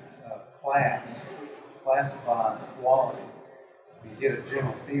how do you classify the quality and get a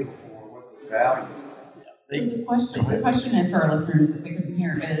general feel for what the value is. So the question is for our listeners, if they couldn't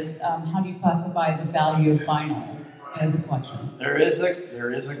hear, is how do you classify the value of vinyl as a collection? There is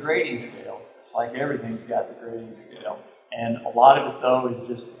a grading scale. It's like everything's got the grading scale. And a lot of it, though, is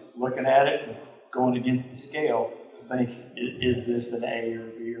just looking at it and going against the scale to think, is this an A or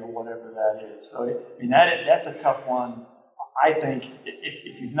B or whatever that is. So, I mean, that's a tough one. I think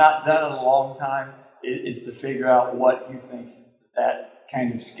if you've not done it a long time, is to figure out what you think that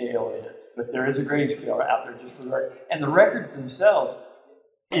kind of scale is. But there is a grading scale out there just for the record. And the records themselves,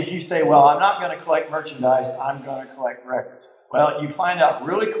 if you say, well, I'm not going to collect merchandise, I'm going to collect records. Well, you find out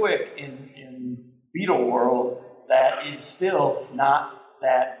really quick in Beatle world that it's still not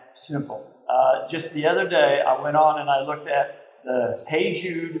that simple. Just the other day, I went on and I looked at the Hey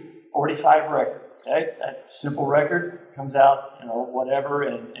Jude 45 record. Okay, that simple record comes out, whatever,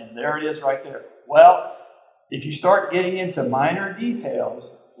 and there it is right there. Well, if you start getting into minor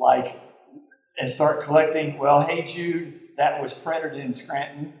details, and start collecting, well, Hey Jude, that was printed in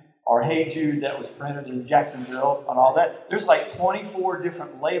Scranton, or Hey Jude, that was printed in Jacksonville, and all that. There's like 24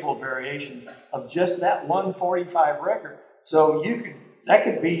 different label variations of just that 145 record. So that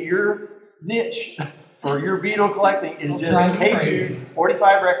could be your niche for your Beatle collecting is just Hey Jude,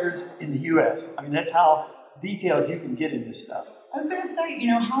 45 records in the U.S. I mean, that's how detailed you can get in this stuff. I was going to say,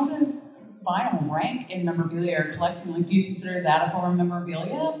 how does vinyl rank in memorabilia or collecting? Like, do you consider that a form of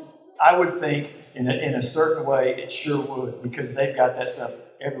memorabilia? I would think in a certain way it sure would, because they've got that stuff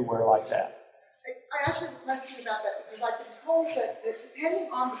everywhere like that. I actually have a question about that, because I've been told that depending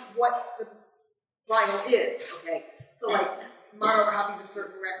on what the vinyl is, okay, so like mono copies of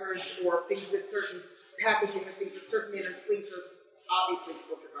certain records or things with certain packaging or things with certain inner sleeves or obviously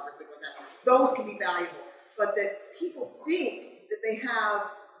filter covers, things like that, those can be valuable. But that people think that they have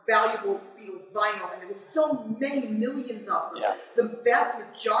valuable Beatles vinyl, and there was so many millions of them. Yeah. The vast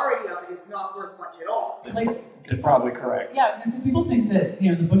majority of it is not worth much at all. You're probably correct. Yeah, I was going to say, people think that,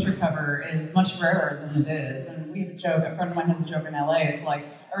 the butcher cover is much rarer than it is. And we have a joke, a friend of mine has a joke in LA, it's like,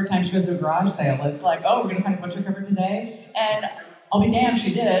 every time she goes to a garage sale, it's like, oh, we're going to find a butcher cover today? And I'll be damned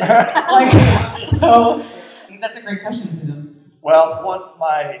she did. So that's a great question, Susan. Well,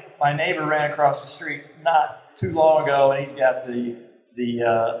 my neighbor ran across the street not too long ago, and he's got the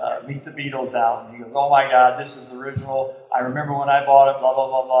Meet the Beatles album. He goes, oh my God, this is the original. I remember when I bought it, blah, blah,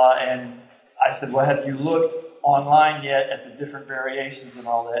 blah, blah. And I said, well, have you looked online yet at the different variations and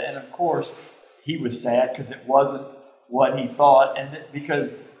all that? And of course, he was sad because it wasn't what he thought. And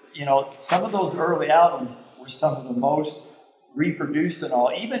because, some of those early albums were some of the most reproduced and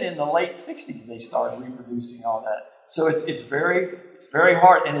all. Even in the late 60s, they started reproducing all that. So it's very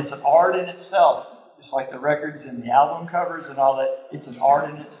hard, and it's an art in itself. Just like the records and the album covers and all that, it's an art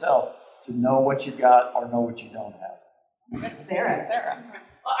in itself to know what you got or know what you don't have. Sarah.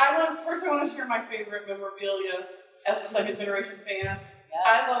 Well, I want to share my favorite memorabilia as a second generation fan. Yes.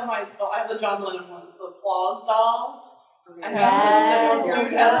 I have the John Lennon ones, the applause dolls. I have the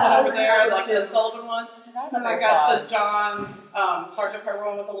Jude has one over there, like the Sullivan one. And I got the John Sgt. Pepper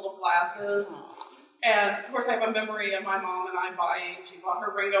one with the little glasses. And of course, I have a memory of my mom and I buying. She bought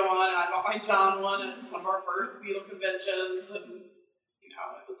her Ringo one, and I bought my John one at one of our first Beatle conventions, and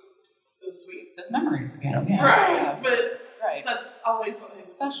it was sweet. There's memories again, yeah. Right, yeah. But that's always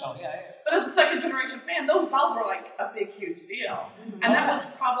it's special, yeah. But as a second generation fan, those dolls were like a big, huge deal, and that was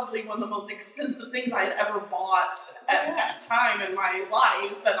probably one of the most expensive things I had ever bought at that time in my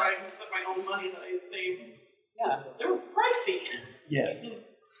life. That I put my own money that I saved. Yeah, they were pricey. Yes.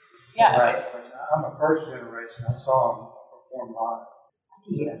 Yeah. Right. I'm a first generation. I saw him perform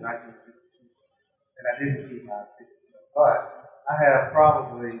live in 1966, and I didn't keep my tickets. But I have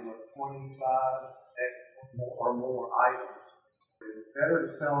probably 25 or more items. It's better to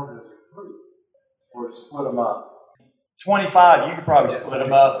sell them as a group or to split them up. 25, you could probably split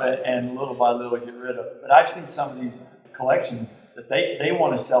them up and little by little get rid of it. But I've seen some of these collections that they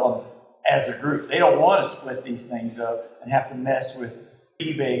want to sell them as a group. They don't want to split these things up and have to mess with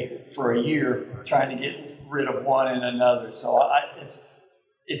eBay for a year trying to get rid of one and another. So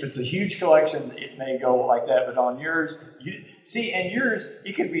if it's a huge collection, it may go like that. But on yours,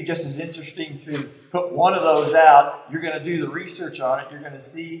 it could be just as interesting to put one of those out. You're going to do the research on it. You're going to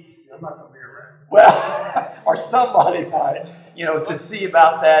see. I'm not going to be around. Well, or somebody might, to see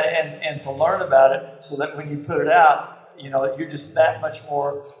about that and to learn about it, so that when you put it out, you're just that much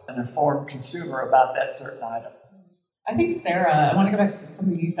more an informed consumer about that certain item. I think Sarah, I want to go back to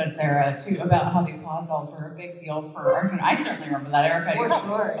something you said, Sarah, too, about how the applause dolls were a big deal for our generation. I certainly remember that, Erica. For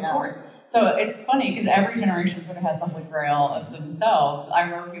sure, yeah. Of course. So it's funny because every generation sort of has the holy grail of themselves. I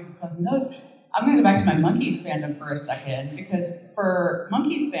remember people collecting those. I'm going to go back to my Monkees fandom for a second, because for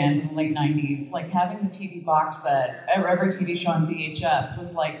Monkees fans in the late 90s, like having the TV box set, every TV show on VHS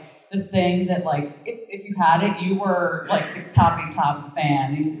was like the thing that, like, if you had it, you were like the top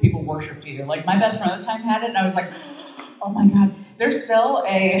fan. People worshipped you. Like, my best friend at the time had it, and I was like, oh my God. There's still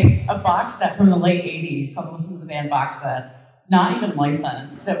a box set from the late 80s called the Listen to the Band box set, not even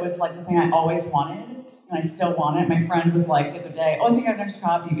licensed, that was like the thing I always wanted, and I still want it. My friend was like, the other day, I think I have an extra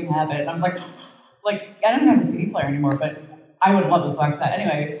copy, you can have it. And I was like, I don't have a CD player anymore, but I would love this box set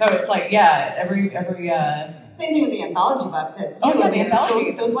anyway. So it's like, yeah, every Same thing with the anthology box set too. Oh yeah, the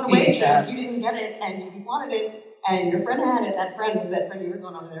anthology. Those went away. So if you didn't get it, and if you wanted it, and your friend had it, that friend was that friend you were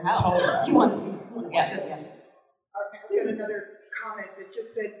going over to their house. Oh, You want to see? Yes. I've got another comment that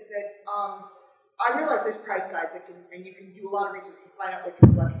I realize there's price guides and you can do a lot of research to find out what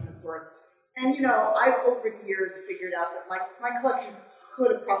your collection is worth. And I've over the years figured out that my collection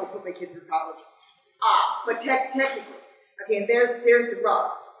could have probably put my kid through college. But technically, okay, and there's the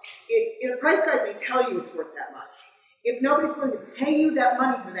rub. The price guide may tell you it's worth that much. If nobody's willing to pay you that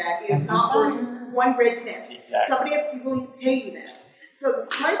money for that, it is not worth 1 red cent. Exactly. Somebody has to be willing to pay you that. So the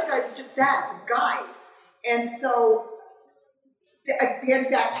price guide is just that, it's a guide. And so,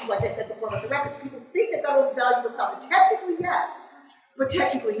 getting back to, like I said before about the records, people think that owns valuable stuff, and technically yes, but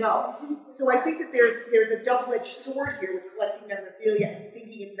technically no. So I think that there's a double-edged sword here with collecting memorabilia and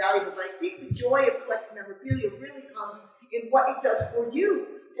thinking it's valuable, but I think the joy of collecting memorabilia really comes in what it does for you,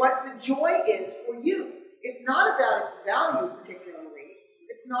 what the joy is for you. It's not about its value particularly.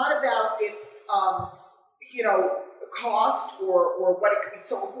 It's not about its, cost or what it could be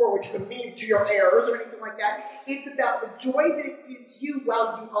sold for, which would lead to your heirs or anything like that. It's about the joy that it gives you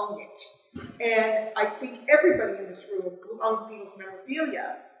while you own it. And I think everybody in this room who owns Beatles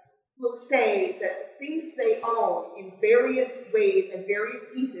memorabilia will say that things they own in various ways and various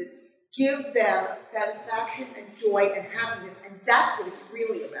pieces give them satisfaction and joy and happiness, and that's what it's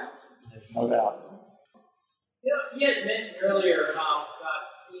really about. There's no doubt. You had mentioned earlier about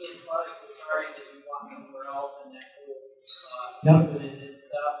seeing products expiring that you want somewhere else and that whole and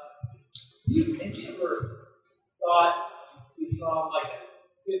stuff. Have you ever thought you saw like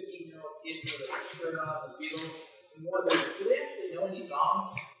a 15-year-old kid with a shirt on the Beatles and wondered, do they actually know any songs?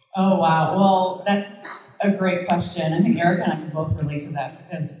 Oh, wow. Well, that's a great question. I think Erica and I can both relate to that,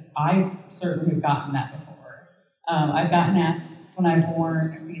 because I certainly have gotten that before. I've gotten asked when I've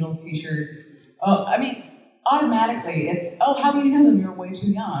worn Beatles t-shirts, automatically it's, how do you know them? You're way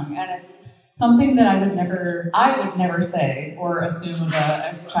too young. And it's something that I would never say or assume of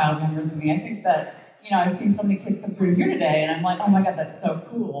a child younger than me. I think that, I've seen so many kids come through here today, and I'm like, oh my God, that's so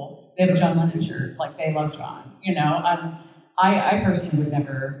cool. They have a John Lennon shirt, like they love John, I personally would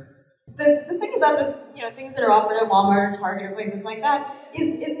never. The thing about the things that are offered at Walmart or Target or places like that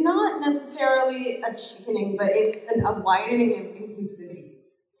is not necessarily a cheapening, but it's a widening of inclusivity.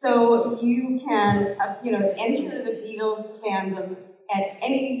 So you can enter the Beatles fandom at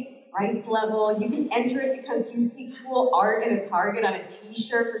any price level. You can enter it because you see cool art in a Target on a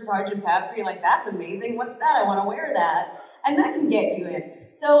T-shirt for Sgt. Pepper. You're like, that's amazing. What's that? I want to wear that, and that can get you in.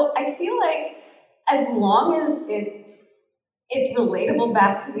 So I feel like as long as it's relatable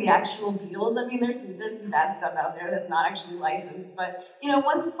back to the actual Beatles. I mean, there's some bad stuff out there that's not actually licensed, but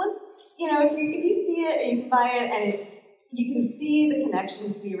once if you see it and you can buy it and you can see the connection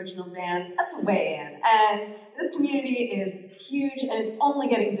to the original band, that's a way in. And this community is huge and it's only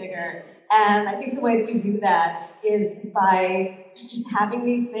getting bigger. And I think the way that we do that is by just having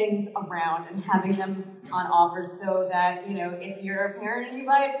these things around and having them on offer, so that, if you're a parent and you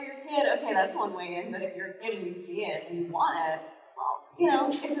buy it for your kid, okay, that's one way in. But if you're a kid and you see it and you want it, well,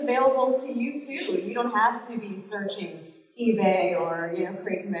 it's available to you too. You don't have to be searching eBay or,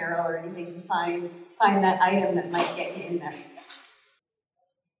 Crate and Barrel or anything to find that item that might get you in there.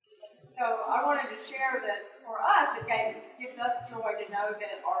 So I wanted to share that for us, it gives us joy to know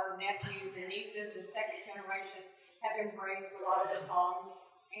that our nephews and nieces and second generation have embraced a lot of the songs.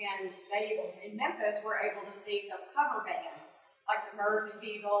 And in Memphis, we're able to see some cover bands like the Mersey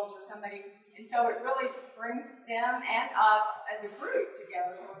Beatles or somebody. And so it really brings them and us as a group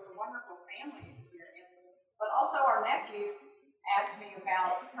together. So it's a wonderful family experience. But also our nephew asked me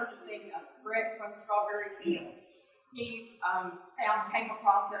about purchasing a brick from Strawberry Fields. He came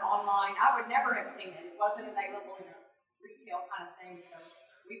across it online. I would never have seen it. It wasn't available in a retail kind of thing. So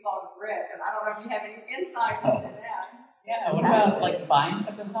we bought a brick. And I don't know if you have any insight into that. Yeah, what about like buying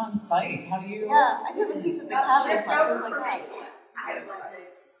stuff that's on site? How do you? Yeah, I do have a piece of the cabinet Shipped over like for that. me. I was like,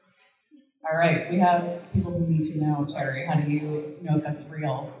 All right, we have people who need to know, Terry. How do you know if that's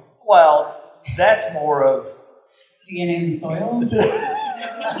real? Well, that's more of DNA in the soil?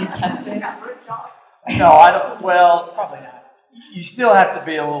 You test it? no, I don't. Well, Probably not. you still have to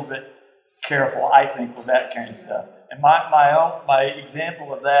be a little bit careful, I think, with that kind of stuff. And my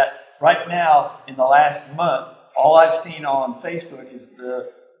example of that right now in the last month, all I've seen on Facebook is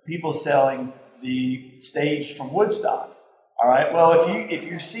the people selling the stage from Woodstock. All right. Well, if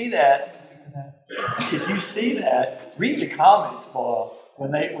you see that, read the comments below.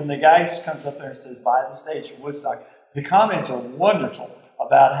 When the guy comes up there and says, "Buy the stage from Woodstock," the comments are wonderful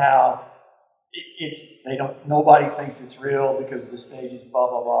about how nobody thinks it's real because the stage is blah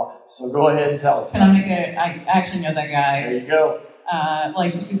blah blah. So go ahead and tell us. Can I make I actually know that guy. There you go.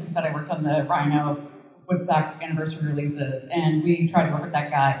 Like Susan said, I worked on the Rhino Woodstock anniversary releases, and we tried to work with that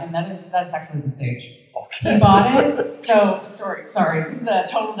guy, and that's actually the stage. Okay. He bought it. So the story. Sorry, this is a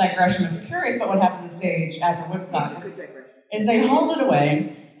total digression. If you're curious about what happened on the stage after Woodstock, is they hauled it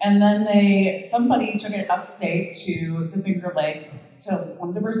away, and then somebody took it upstate to the Finger Lakes, to one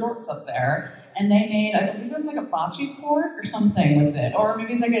of the resorts up there, and they made, I believe it was like a bocce court or something with it, or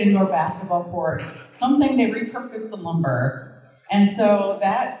maybe it's like an indoor basketball court. Something, they repurposed the lumber. And so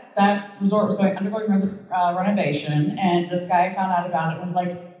that resort was undergoing renovation, and this guy found out about it and was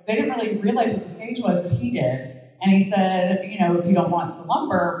like, they didn't really realize what the stage was, but he did. And he said, if you don't want the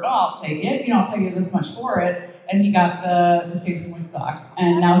lumber, well, I'll take it. I'll pay you this much for it. And he got the stage from Woodstock.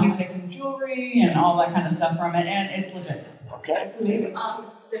 And now he's making jewelry and all that kind of stuff from it, and it's legit. Okay. It's amazing.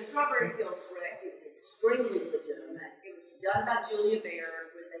 The Strawberry Fields brick is extremely legitimate. It was done by Julia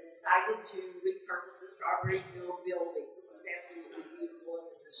Baird when they decided to repurpose the Strawberry Field building, which was absolutely beautiful, and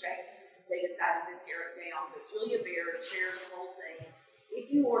it's a shame they decided to tear it down. But Julia Baird shared the whole thing. If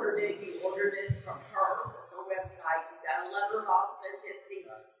you ordered it from her website. You got a letter of authenticity.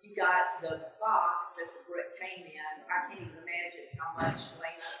 You got the box that the brick came in. I can't even imagine how much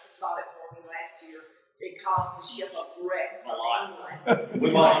Lena bought it for me last year. It cost to ship a brick from England. We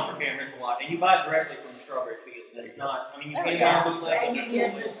bought one for Cameron's a lot. And you buy it directly from Strawberry Fields. That's not, you can buy bootleg. And you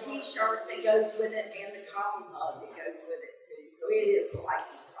get the t-shirt that goes with it and the coffee mug that goes with it too. So it is the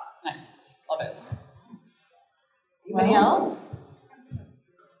licensed product. Nice. Love it. Anybody else?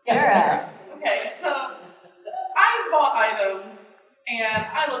 Yes. Okay, so I bought items and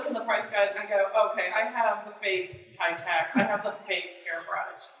I look in the price guide and I go, okay, I have the fake tie tack, I have the fake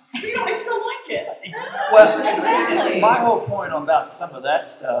hairbrush. But I still like it. Well, exactly. My whole point about some of that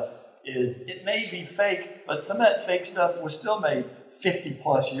stuff is it may be fake, but some of that fake stuff was still made 50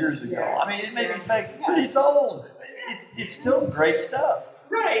 plus years ago. Yes. I mean, it may be fake, but it's old. It's still great stuff.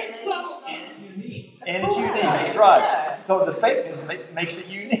 Right, so. And it's unique. And it's unique, that's right. So the fakeness makes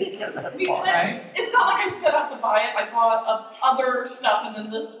it unique at that point, right? It's not like I set out to buy it. I bought other stuff, and then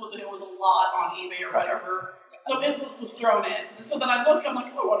this was a lot on eBay or whatever. So this was thrown in. And so then I look, I'm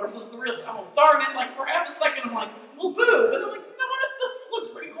like, oh, I wonder if this is the real thing. Oh, darn it. Like, for half a second, I'm like, well, boo. And I'm like, you know what? This looks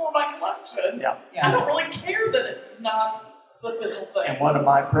pretty cool in my collection. Yeah. I don't really care that it's not the official thing. And one of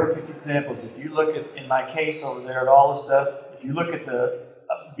my perfect examples, if you look at, in my case over there at all the stuff, if you look at the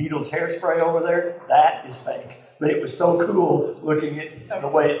Beatles hairspray over there, that is fake. But it was so cool looking at the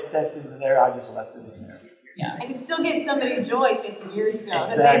way it sets into there, I just left it in there. Yeah. I could still give somebody joy 50 years ago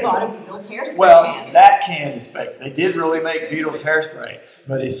Exactly. that they bought a Beatles hairspray Well, can. that can is fake. They did really make Beatles hairspray,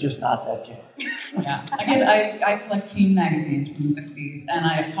 but it's just not that can. Yeah. Again, I collect teen magazines from the 60s, and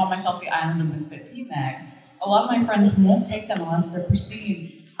I call myself the Island of Misfit Teen Mags. A lot of my friends won't take them unless they're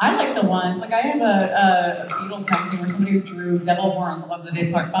pristine. I like the ones, like I have a Beatles magazine where somebody drew Devil Horns Love the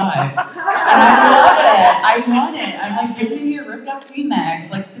Day Part 5. And I want it. I'm like, give me your ripped up teen mags,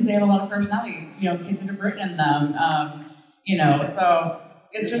 like, because they have a lot of personality, kids that have written in them, so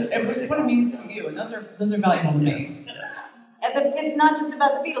it's just, it's what it means to you, and those are valuable to me. And it's not just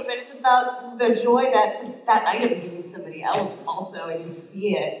about the Beatles, but it's about the joy that item gives somebody else also, and you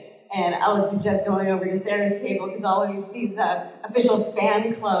see it. And I would suggest going over to Sarah's table because all of these official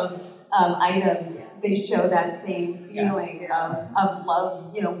fan club items, they show that same feeling of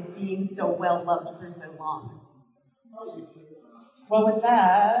love, being so well loved for so long. Well, with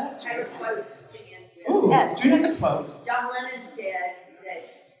that, I have a quote at the end Ooh, Yes. June has a quote. John Lennon said that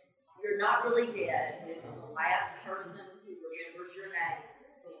you're not really dead until the last person who remembers your name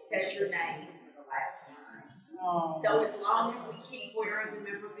says your name for the last time. Oh. So as long as we keep wearing the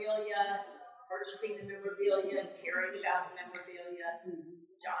memorabilia, purchasing the memorabilia, and caring about the memorabilia,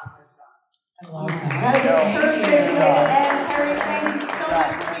 John lives on. I love that. That is a perfect way to end. Terry, thank you so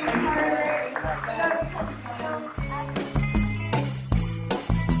much for being part of it.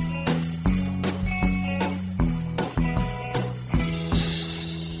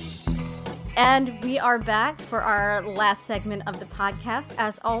 And we are back for our last segment of the podcast.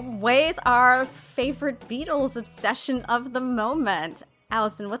 As always, our favorite Beatles obsession of the moment.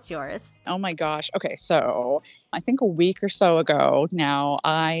 Allison, what's yours? Oh my gosh. Okay, so I think a week or so ago now,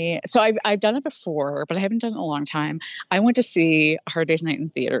 I've done it before, but I haven't done it in a long time. I went to see A Hard Day's Night in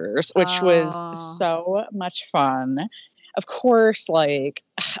theaters, which was so much fun. Of course, like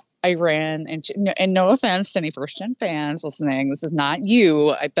I ran into, and no offense to any first-gen fans listening, this is not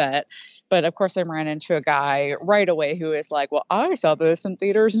you, I bet. But of course, I ran into a guy right away who is like, well, I saw this in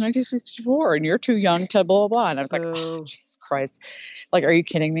theaters in 1964 and you're too young to blah, blah, blah. And I was like, oh, Jesus Christ. Like, are you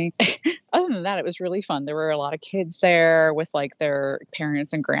kidding me? Other than that, it was really fun. There were a lot of kids there with like their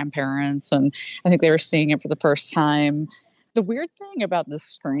parents and grandparents. And I think they were seeing it for the first time. The weird thing about this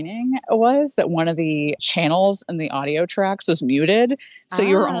screening was that one of the channels in the audio tracks was muted. So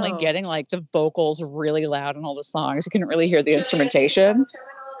you were only getting like the vocals really loud in all the songs. You couldn't really hear the instrumentation.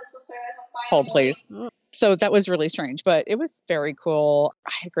 Hold, please. So that was really strange, but it was very cool.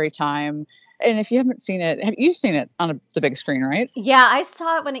 I had a great time. And if you haven't seen it, you've seen it on the big screen, right? Yeah, I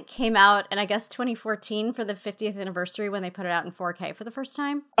saw it when it came out, and I guess 2014 for the 50th anniversary when they put it out in 4K for the first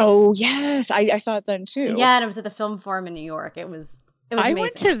time. Oh, yes. I saw it then, too. Yeah, and it was at the Film Forum in New York. It was amazing. I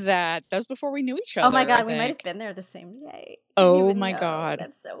went to that. That was before we knew each other. Oh, my God. We might have been there the same day. Oh, my God.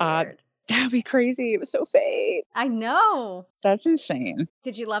 That's so weird. That would be crazy. It was so fake. I know. That's insane.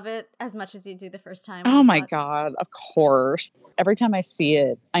 Did you love it as much as you do the first time? Oh my God, of course. Every time I see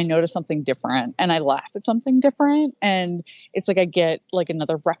it, I notice something different and I laugh at something different. And it's like I get like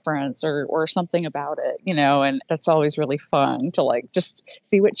another reference or something about it, you know, and that's always really fun to like just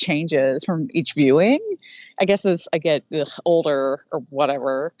see what changes from each viewing. I guess as I get older or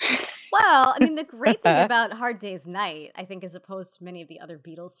whatever. Well, I mean, the great thing about Hard Day's Night, I think, as opposed to many of the other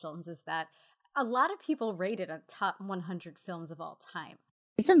Beatles films, is that a lot of people rate it a top 100 films of all time.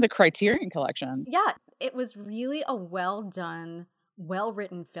 It's in the Criterion Collection. Yeah, it was really a well-done,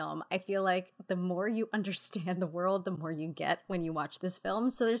 well-written film. I feel like the more you understand the world, the more you get when you watch this film.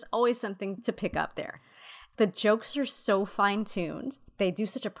 So there's always something to pick up there. The jokes are so fine-tuned. They do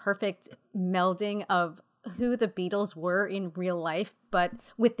such a perfect melding of who the Beatles were in real life, but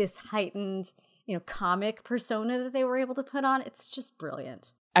with this heightened, comic persona that they were able to put on. It's just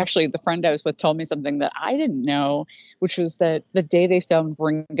brilliant. Actually, the friend I was with told me something that I didn't know, which was that the day they filmed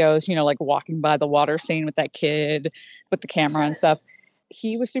Ringo's, like walking by the water scene with that kid with the camera and stuff,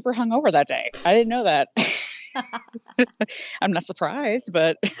 he was super hungover that day. I didn't know that. I'm not surprised,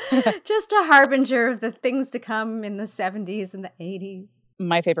 but just a harbinger of the things to come in the 70s and the 80s.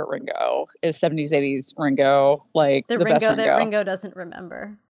 My favorite Ringo is 70s, 80s Ringo, like the best Ringo that Ringo doesn't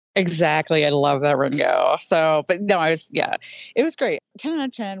remember. Exactly. I love that Ringo. So, but no, it was great. 10 out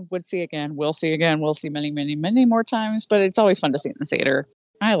of 10, would see again, will see again, we'll see many, many, many more times, but it's always fun to see it in the theater.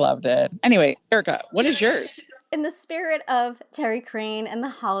 I loved it. Anyway, Erica, what is yours? In the spirit of Terry Crane and the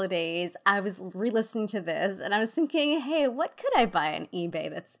holidays, I was re-listening to this and I was thinking, hey, what could I buy on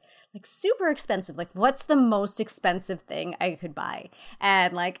eBay that's like super expensive? Like, what's the most expensive thing I could buy?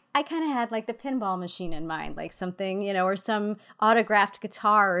 And like, I kind of had like the pinball machine in mind, like something, or some autographed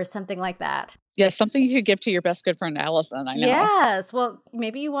guitar or something like that. Yes, something you could give to your best good friend, Allison. I know. Yes. Well,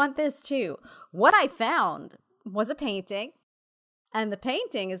 maybe you want this too. What I found was a painting. And the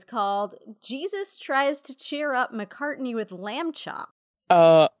painting is called Jesus Tries to Cheer Up McCartney with Lamb Chop.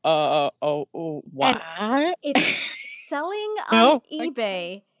 What? It's selling on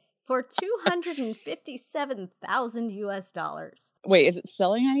eBay for $257,000 US. Wait, is it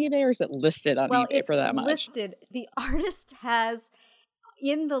selling on eBay or is it listed on eBay for that much? Listed. The artist has,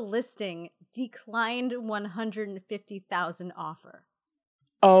 in the listing, declined $150,000 offer.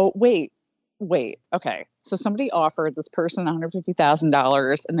 Oh, wait. Okay. So somebody offered this person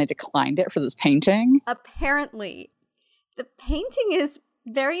 $150,000 and they declined it for this painting? Apparently. The painting is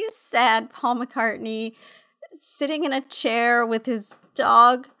very sad. Paul McCartney sitting in a chair with his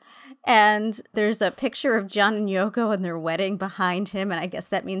dog. And there's a picture of John and Yoko and their wedding behind him. And I guess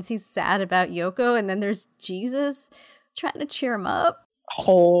that means he's sad about Yoko. And then there's Jesus trying to cheer him up.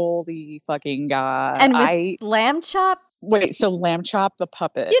 Holy fucking God. And with lamb chop Wait, so Lamb Chop the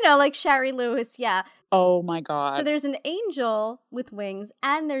puppet? You know, like Shari Lewis, yeah. Oh my God. So there's an angel with wings,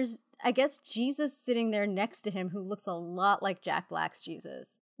 and there's, I guess, Jesus sitting there next to him who looks a lot like Jack Black's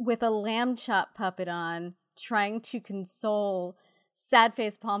Jesus, with a Lamb Chop puppet on, trying to console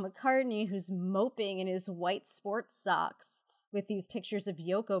sad-faced Paul McCartney, who's moping in his white sports socks with these pictures of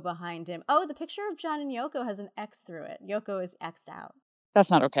Yoko behind him. Oh, the picture of John and Yoko has an X through it. Yoko is X'd out. That's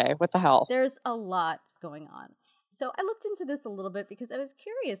not okay. What the hell? There's a lot going on. So I looked into this a little bit because I was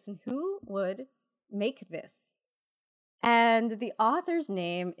curious in who would make this. And the author's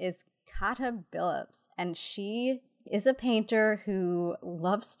name is Kata Billups, and she is a painter who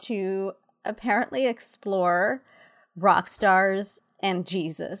loves to apparently explore rock stars and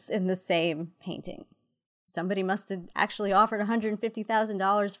Jesus in the same painting. Somebody must have actually offered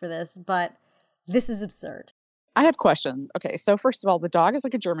 $150,000 for this, but this is absurd. I have questions. Okay, so first of all, the dog is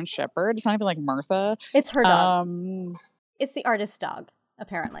like a German Shepherd. It's not even like Martha. It's her dog. It's the artist's dog,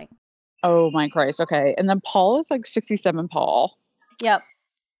 apparently. Oh my Christ. Okay. And then Paul is like 67 Paul. Yep.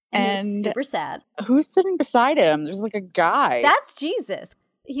 And he's super sad. Who's sitting beside him? There's like a guy. That's Jesus.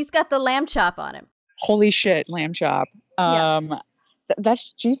 He's got the lamb chop on him. Holy shit, lamb chop.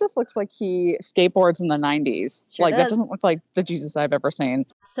 That's Jesus looks like he skateboards in the 90s. Sure like does. That doesn't look like the Jesus I've ever seen.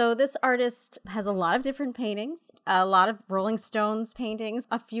 So this artist has a lot of different paintings, a lot of Rolling Stones paintings,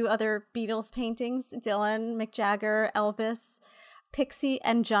 a few other Beatles paintings, Dylan, Mick Jagger, Elvis, Pixie,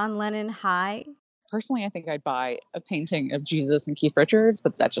 and John Lennon high. Personally, I think I'd buy a painting of Jesus and Keith Richards,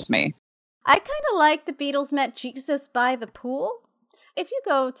 but that's just me. I kind of like the Beatles met Jesus by the pool. If you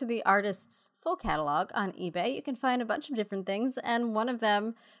go to the artist's full catalog on eBay, you can find a bunch of different things, and one of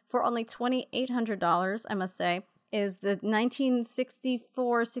them, for only $2,800, I must say, is the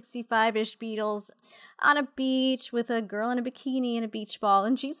 1964-65-ish Beatles on a beach with a girl in a bikini and a beach ball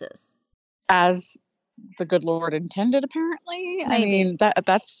and Jesus. As the good Lord intended, apparently. Maybe. I mean,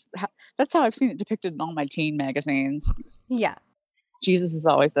 that's how I've seen it depicted in all my teen magazines. Yeah. Jesus is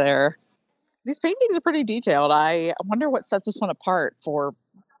always there. These paintings are pretty detailed. I wonder what sets this one apart for,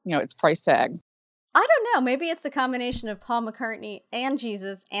 its price tag. I don't know. Maybe it's the combination of Paul McCartney and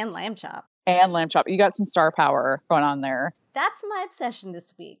Jesus and Lamb Chop. And Lamb Chop. You got some star power going on there. That's my obsession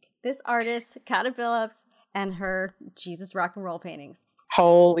this week. This artist, Kata Billups, and her Jesus rock and roll paintings.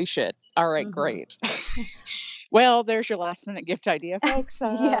 Holy shit. All right, great. Well, there's your last minute gift idea, folks.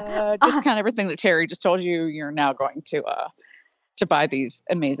 Discount everything that Terry just told you. You're now going to buy these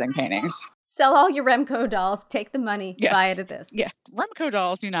amazing paintings. Sell all your Remco dolls, take the money, buy it at this. Yeah, Remco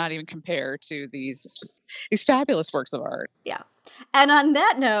dolls do not even compare to these fabulous works of art. Yeah. And on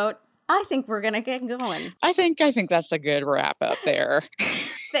that note, I think we're going to get going. I think that's a good wrap up there.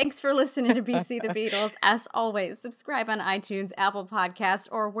 Thanks for listening to BC the Beatles. As always, subscribe on iTunes, Apple Podcasts,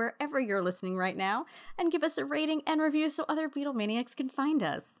 or wherever you're listening right now, and give us a rating and review so other Beatlemaniacs can find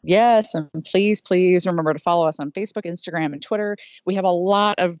us. Yes, and please remember to follow us on Facebook, Instagram, and Twitter. We have a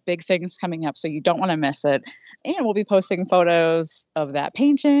lot of big things coming up, so you don't want to miss it. And we'll be posting photos of that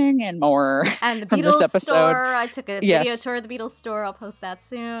painting and more and the from Beatles this episode. Store. I took a video tour of the Beatles store. I'll post that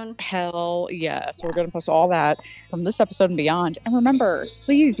soon. Hell yes. Yeah. We're going to post all that from this episode and beyond. And remember,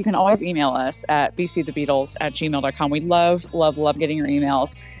 please, you can always email us at bcthebeatles@gmail.com. We love getting your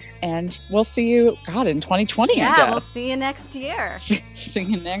emails. And we'll see you, in 2020, I guess. We'll see you next year. See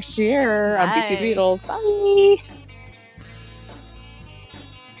you next year on Bye. BC the Beatles. Bye.